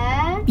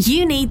there?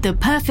 you need the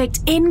perfect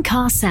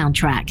in-car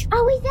soundtrack.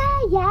 Are we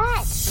there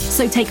yet?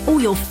 So take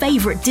all your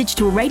favourite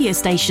digital radio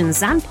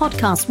stations and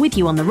podcasts with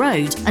you on the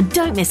road and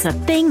don't miss a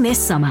thing this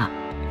summer.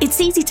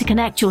 It's easy to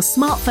connect your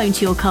smartphone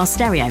to your car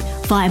stereo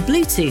via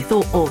Bluetooth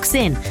or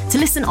aux-in to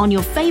listen on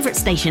your favourite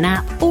station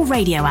app or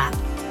radio app.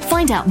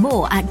 Find out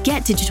more at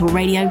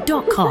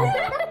getdigitalradio.com.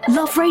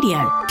 Love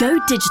radio. Go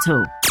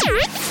digital.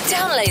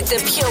 Download the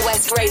Pure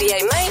West Radio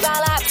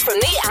mobile app from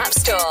the App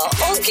Store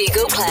or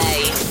Google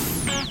Play.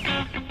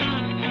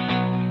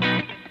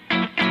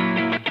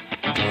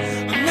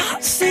 I'm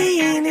not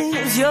saying it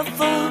was your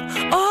fault,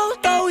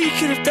 although you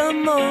could have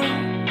done more.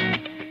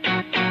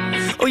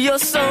 Oh, you're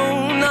so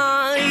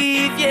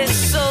naive, yes,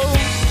 so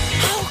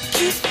how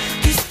could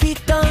this be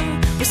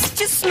done with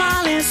such a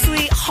smiling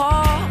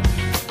sweetheart?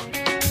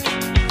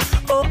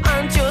 Oh,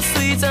 and your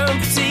sweet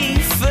and pretty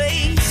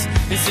face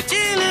is such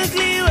an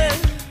ugly way.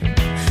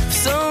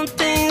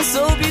 Something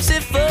so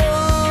beautiful.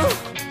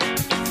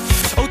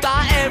 Oh,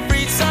 that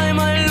every time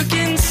I look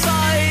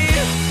inside,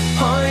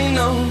 I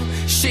know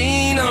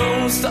she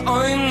knows that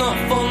I'm not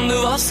fond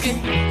of asking.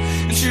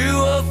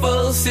 True or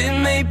false it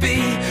may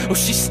be, or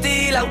she's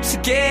still out to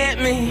get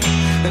me.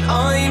 And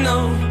I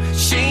know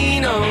she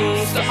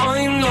knows that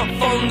I'm not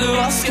fond of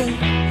asking.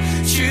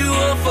 True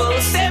or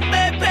false it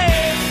may be,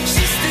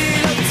 she's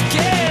still out to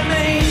get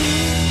me.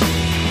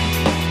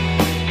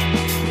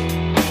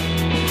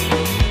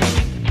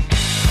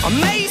 I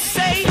may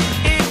say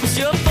it was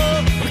your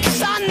fault,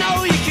 because I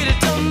know you could have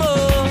done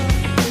more.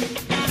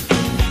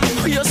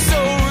 You're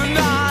so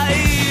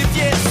naive,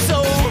 yeah,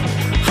 so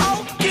how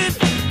could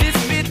this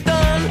be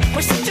done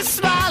with such a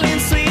smiling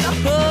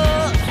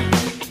sweetheart?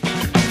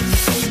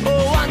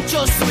 Oh, and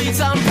your sweet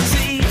and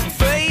pretty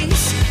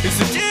face is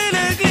such an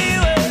ugly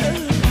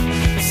word.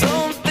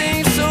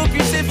 Something so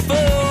beautiful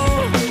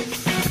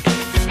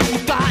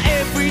that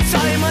every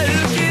time I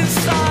look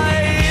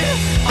inside,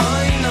 I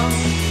know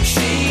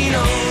she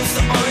knows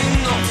that I'm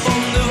not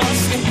fond of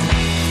asking.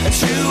 And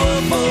true or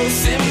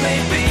false it may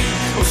be,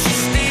 or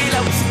she's still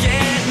out to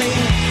get me.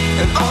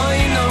 And I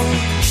know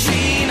she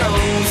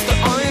knows that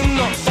I'm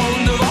not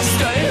fond of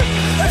asking.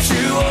 And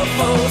true or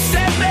false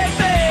it may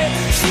be,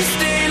 she's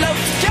still out to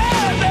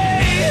get me.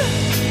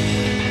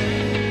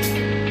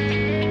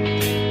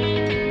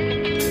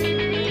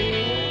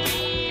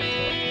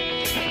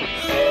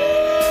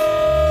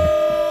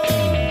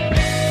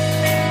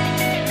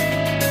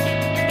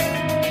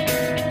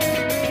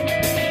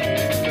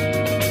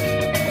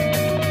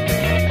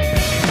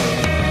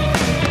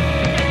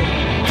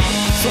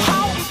 So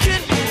how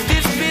could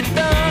this be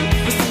done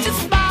with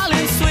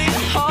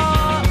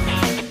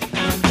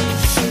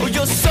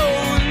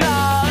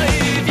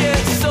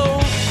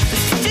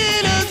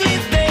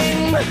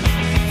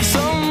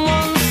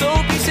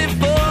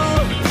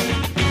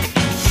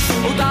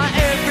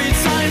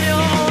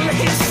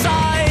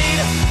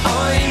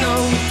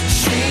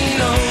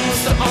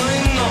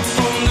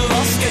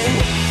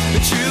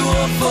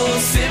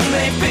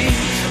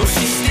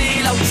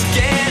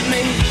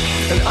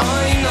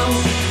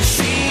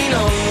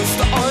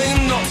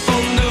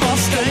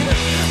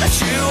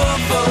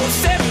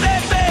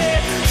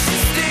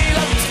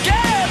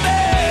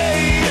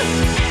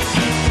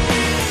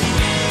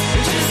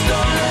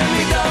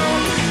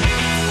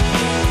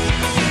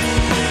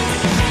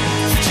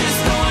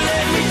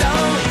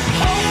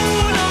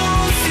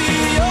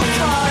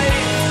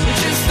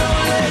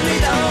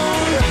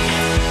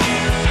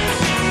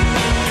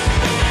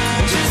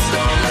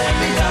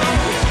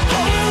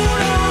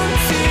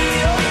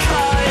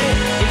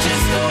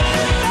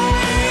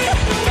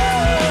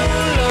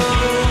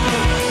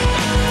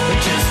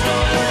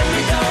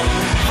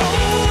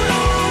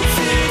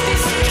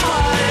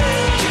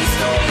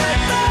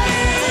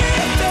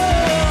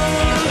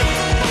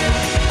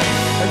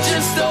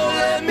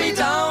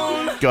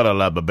Gotta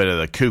love a bit of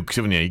the Kooks,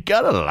 haven't you? You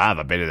gotta love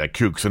a bit of the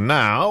Kooks. And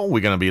now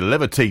we're going to be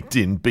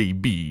levitating,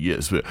 baby,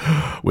 yes,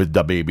 with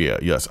the baby,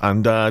 yes,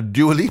 and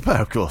Dua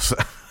Lipa, of course.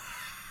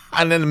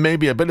 And then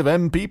maybe a bit of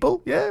M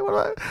People, yeah,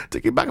 well,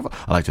 take you back and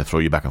forth. I like to throw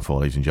you back and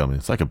forth, ladies and gentlemen.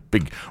 It's like a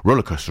big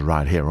roller coaster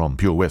ride here on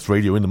Pure West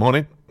Radio in the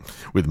morning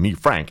with me,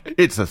 Frank.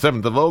 It's the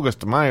 7th of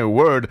August, my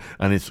word,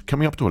 and it's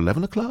coming up to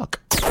 11 o'clock.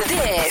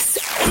 This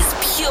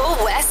is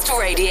Pure West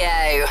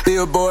Radio.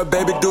 Billboard,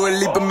 baby, do a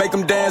leap and make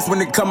them dance when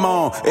they come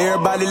on.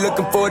 Everybody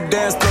looking for a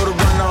dance floor to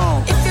run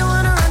on. If you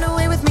wanna run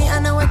away with me, I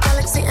know a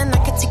galaxy and I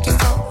can take you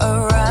for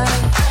a ride.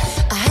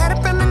 I had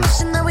a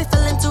premonition that we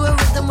fell into a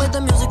rhythm where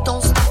the music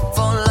don't stop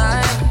for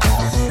life.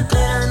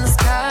 Glitter in the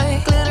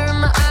sky, glitter in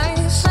my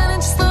eyes,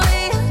 shining just the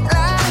way you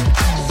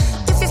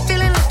like. If you're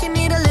feeling like you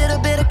need a little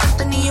bit of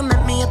company, you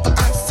met me at the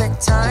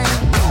perfect time.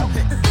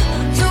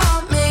 You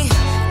want me,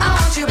 I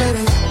want you,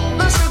 baby,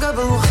 my sugar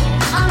boo.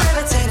 I'm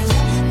levitating,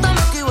 the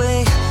Milky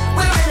Way,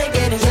 we're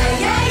renegading. Yeah,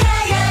 yeah,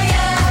 yeah, yeah,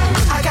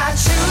 yeah. I got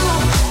you,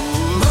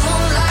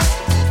 moonlight,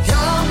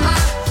 you're my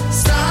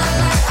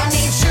starlight. I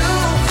need you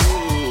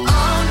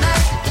all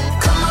night.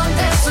 Come on,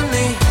 dance with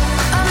me.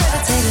 I'm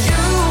levitating.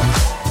 You,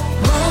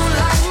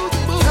 moonlight,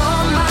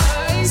 you're my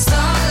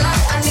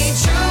starlight. I need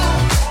you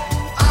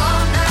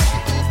all night.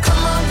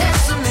 Come on,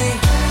 dance with me.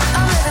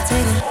 I'm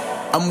levitating.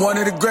 I'm one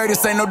of the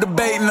greatest, ain't no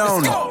debating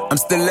on it. I'm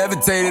still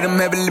levitated, I'm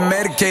heavily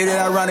medicated.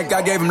 Ironic,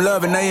 I gave him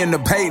love and they end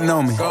up hating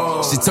on me.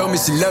 She told me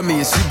she loved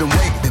me and she been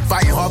waiting. Been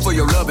fighting hard for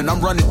your love and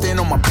I'm running thin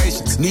on my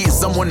patience. Needing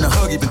someone to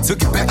hug, even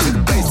took it back to the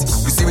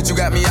basics. You see what you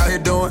got me out here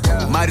doing?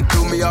 Might have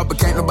threw me off, but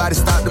can't nobody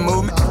stop the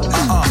movement.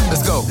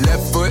 Let's go.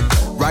 Left foot,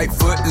 right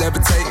foot,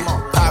 levitating.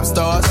 Pop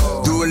stars,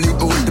 do a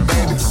leap with the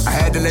baby. I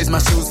had to lace my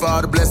shoes for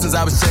all the blessings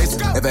I was chasing.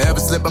 If I ever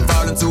slip, I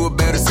fall into a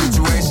better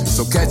situation.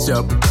 So catch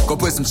up, go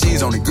put some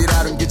cheese on it, get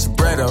out and get your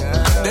bread up.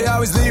 They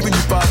always leave when you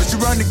fall, but you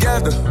run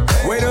together.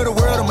 Weight of the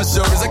world on my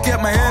shoulders, I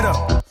kept my head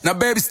up. Now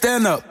baby,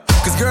 stand up,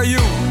 cause girl, you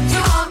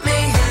want me,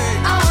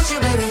 I want you,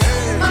 baby,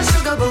 my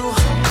sugar boo.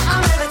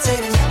 I'm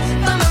levitating,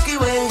 the Milky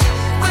Way,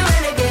 we're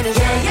renegading.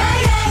 Yeah, yeah,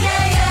 yeah,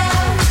 yeah,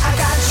 yeah. I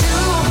got you,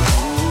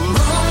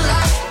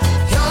 moonlight,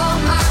 you're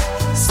my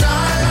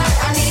starlight.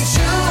 I need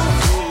you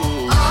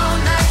all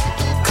night.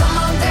 Come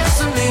on, dance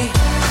with me.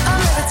 I'm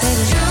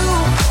levitating. You,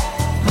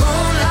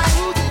 moonlight,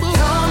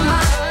 you're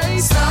my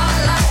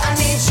starlight. I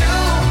need you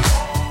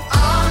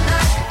all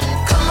night.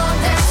 Come on,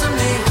 dance with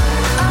me.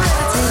 I'm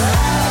levitating.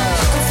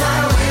 You can fly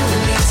away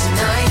with me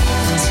tonight.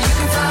 So you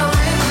can fly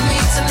away with me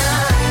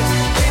tonight.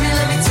 Baby,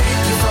 let me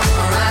take you for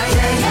a ride.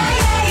 Yeah, yeah,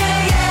 yeah,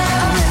 yeah,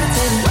 yeah. I'm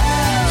levitating.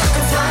 You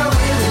can fly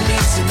away with me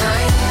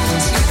tonight.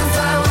 So you can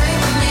fly away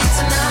with me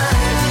tonight.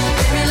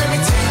 Baby, let me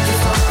take you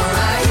for a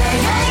ride. Yeah,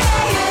 yeah,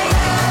 yeah, yeah,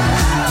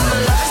 yeah. My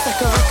love is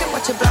like a rocket,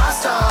 watch it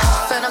blast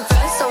off. And I'm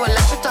feeling so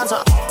electric, dance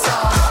on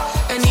top.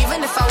 And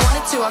even if I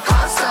wanted to, I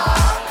can't stop.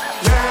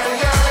 Yeah,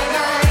 yeah,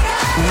 yeah,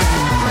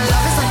 yeah. My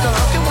love is like a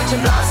rocket, watch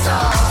it blast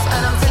off.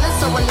 And I'm feeling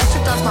so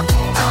electric, dance my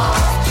off.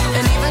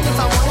 And even if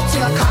I wanted to,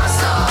 I can't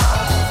stop.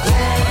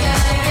 Yeah, yeah,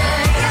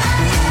 yeah,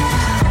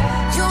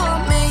 yeah. You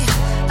want me,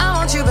 I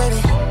want you,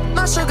 baby,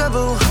 my sugar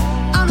boo.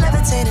 I'm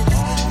levitating,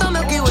 the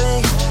Milky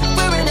Way,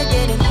 we're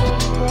renegading.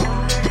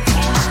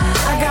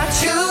 I got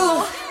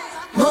you,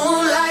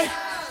 moonlight,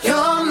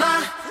 you're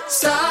my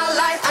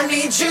starlight. I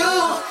need you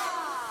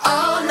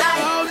all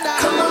night.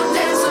 Come on,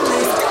 dance with me.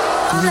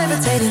 I'm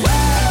levitating. You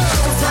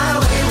can fly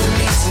away with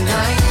me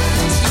tonight.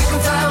 You can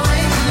fly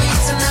away with me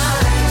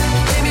tonight.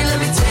 Baby, let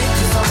me take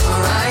you for a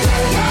ride.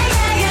 Yeah, yeah,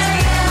 yeah,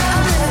 yeah, yeah.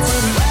 I'm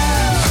levitating.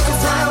 You can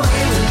fly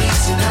away with me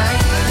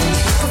tonight.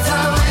 You can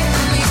fly away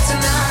with me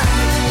tonight.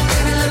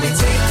 Baby, let me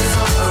take you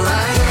for a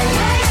ride. Yeah,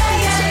 yeah,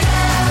 yeah, yeah,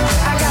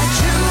 yeah. I got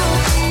you,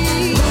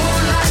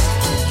 moonlight,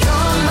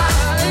 you're my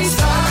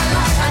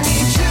starlight. I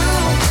need you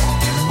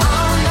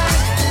all night.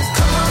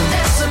 Come on,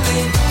 dance with me.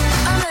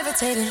 I'm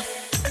levitating.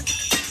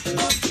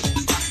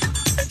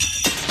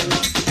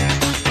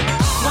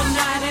 One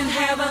night in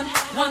heaven,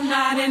 one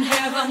night in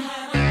heaven.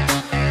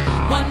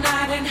 One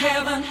night in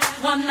heaven,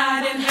 one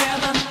night in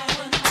heaven.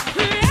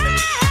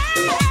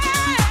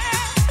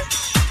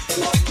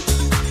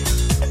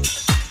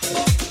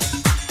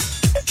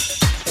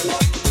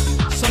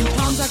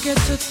 Sometimes I get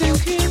to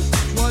thinking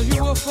while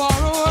you were far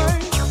away,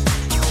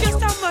 just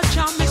how much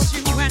I miss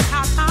you and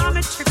how time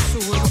it ticks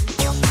away.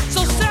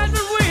 So sad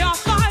when we are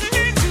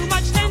fighting, too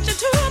much tension,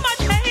 too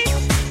much hate.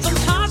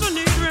 Sometimes we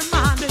need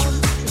reminding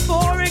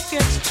before it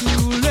gets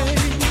too late.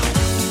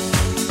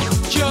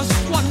 Just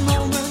one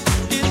moment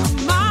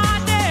in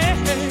my day,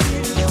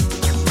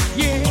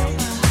 yeah.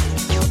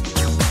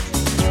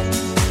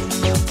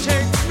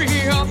 Take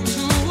me up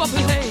to a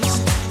place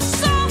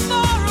so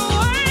far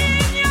away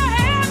in your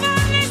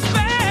heavenly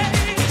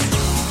space.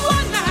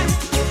 One night,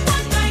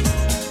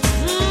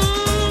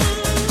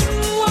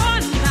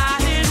 one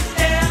night in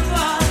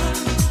heaven.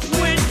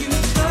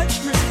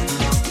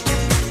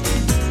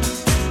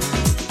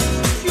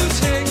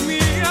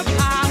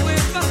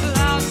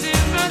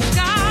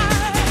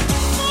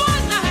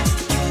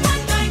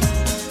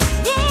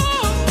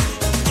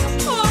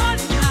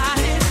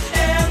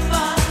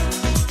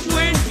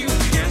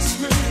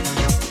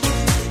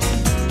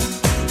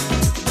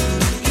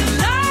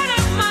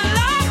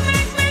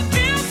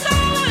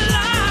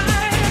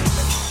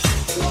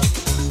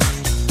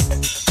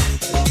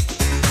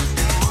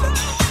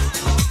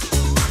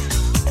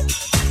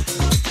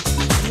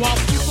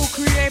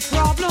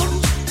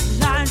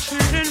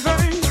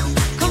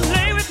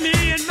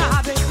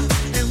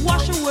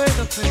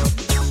 something.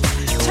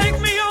 Take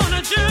me on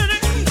a journey,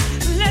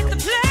 let the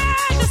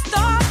pleasure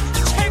start.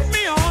 Take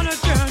me on a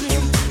journey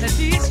that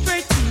leads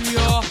straight to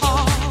your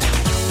heart.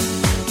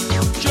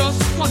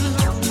 Just one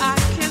look, I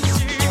can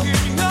see in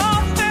your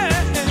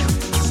face,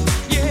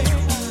 yeah.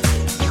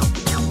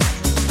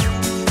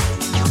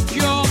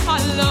 You're my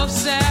love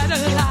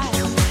satellite,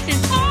 in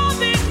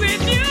orbit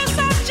with you,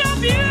 such a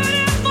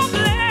beautiful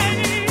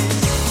place.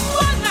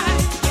 One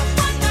night,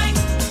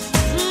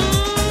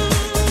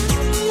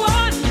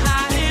 one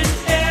night and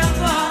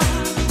ever,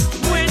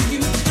 when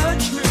you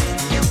touch me,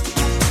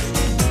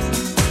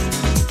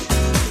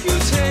 you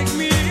take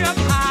me up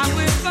high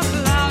with the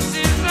clouds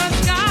in the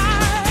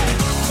sky.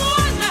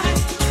 One night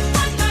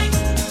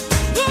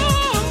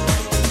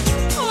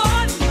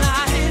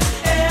and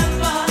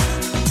ever,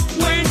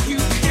 when you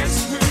kiss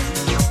me,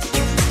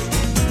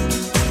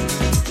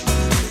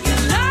 you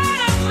light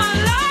up my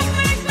life,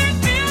 make me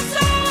feel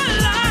so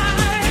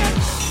alive.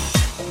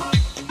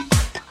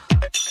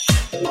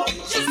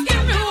 Just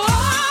give me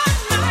one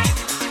night.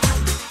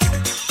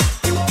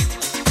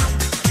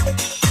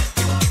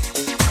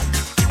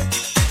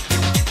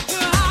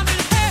 I'm in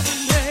heaven,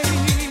 baby.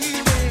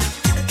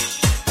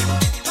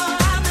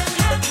 I'm in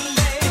heaven,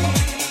 baby.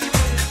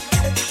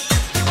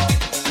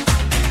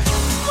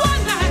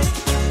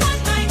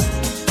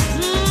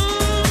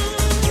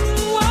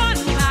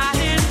 One night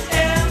and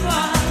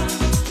ever,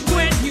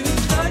 when you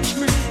touch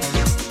me,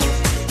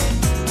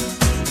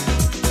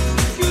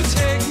 you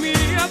take me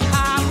up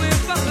high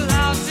with the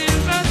clouds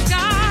in the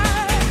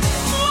sky.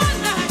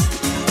 One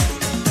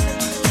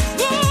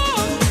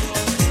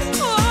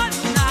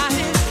night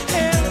and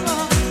ever,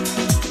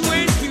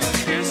 when you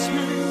kiss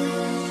me,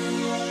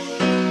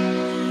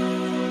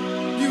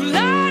 you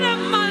light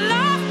up my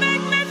life,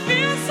 make me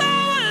feel so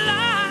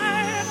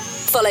alive.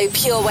 Follow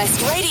Pure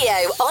West Radio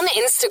on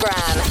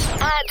Instagram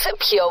at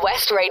Pure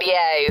West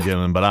Radio.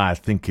 Gentlemen, but I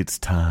think it's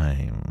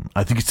time.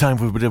 I think it's time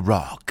for a bit of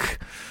rock.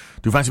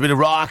 Do you fancy a bit of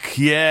rock?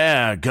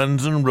 Yeah,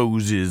 Guns N'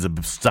 Roses, a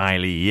bit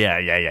styly.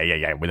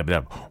 Yeah. With a bit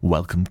of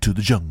Welcome to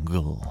the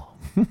Jungle.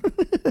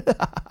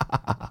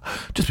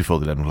 Just before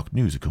the 11 o'clock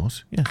news, of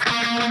course. Yeah.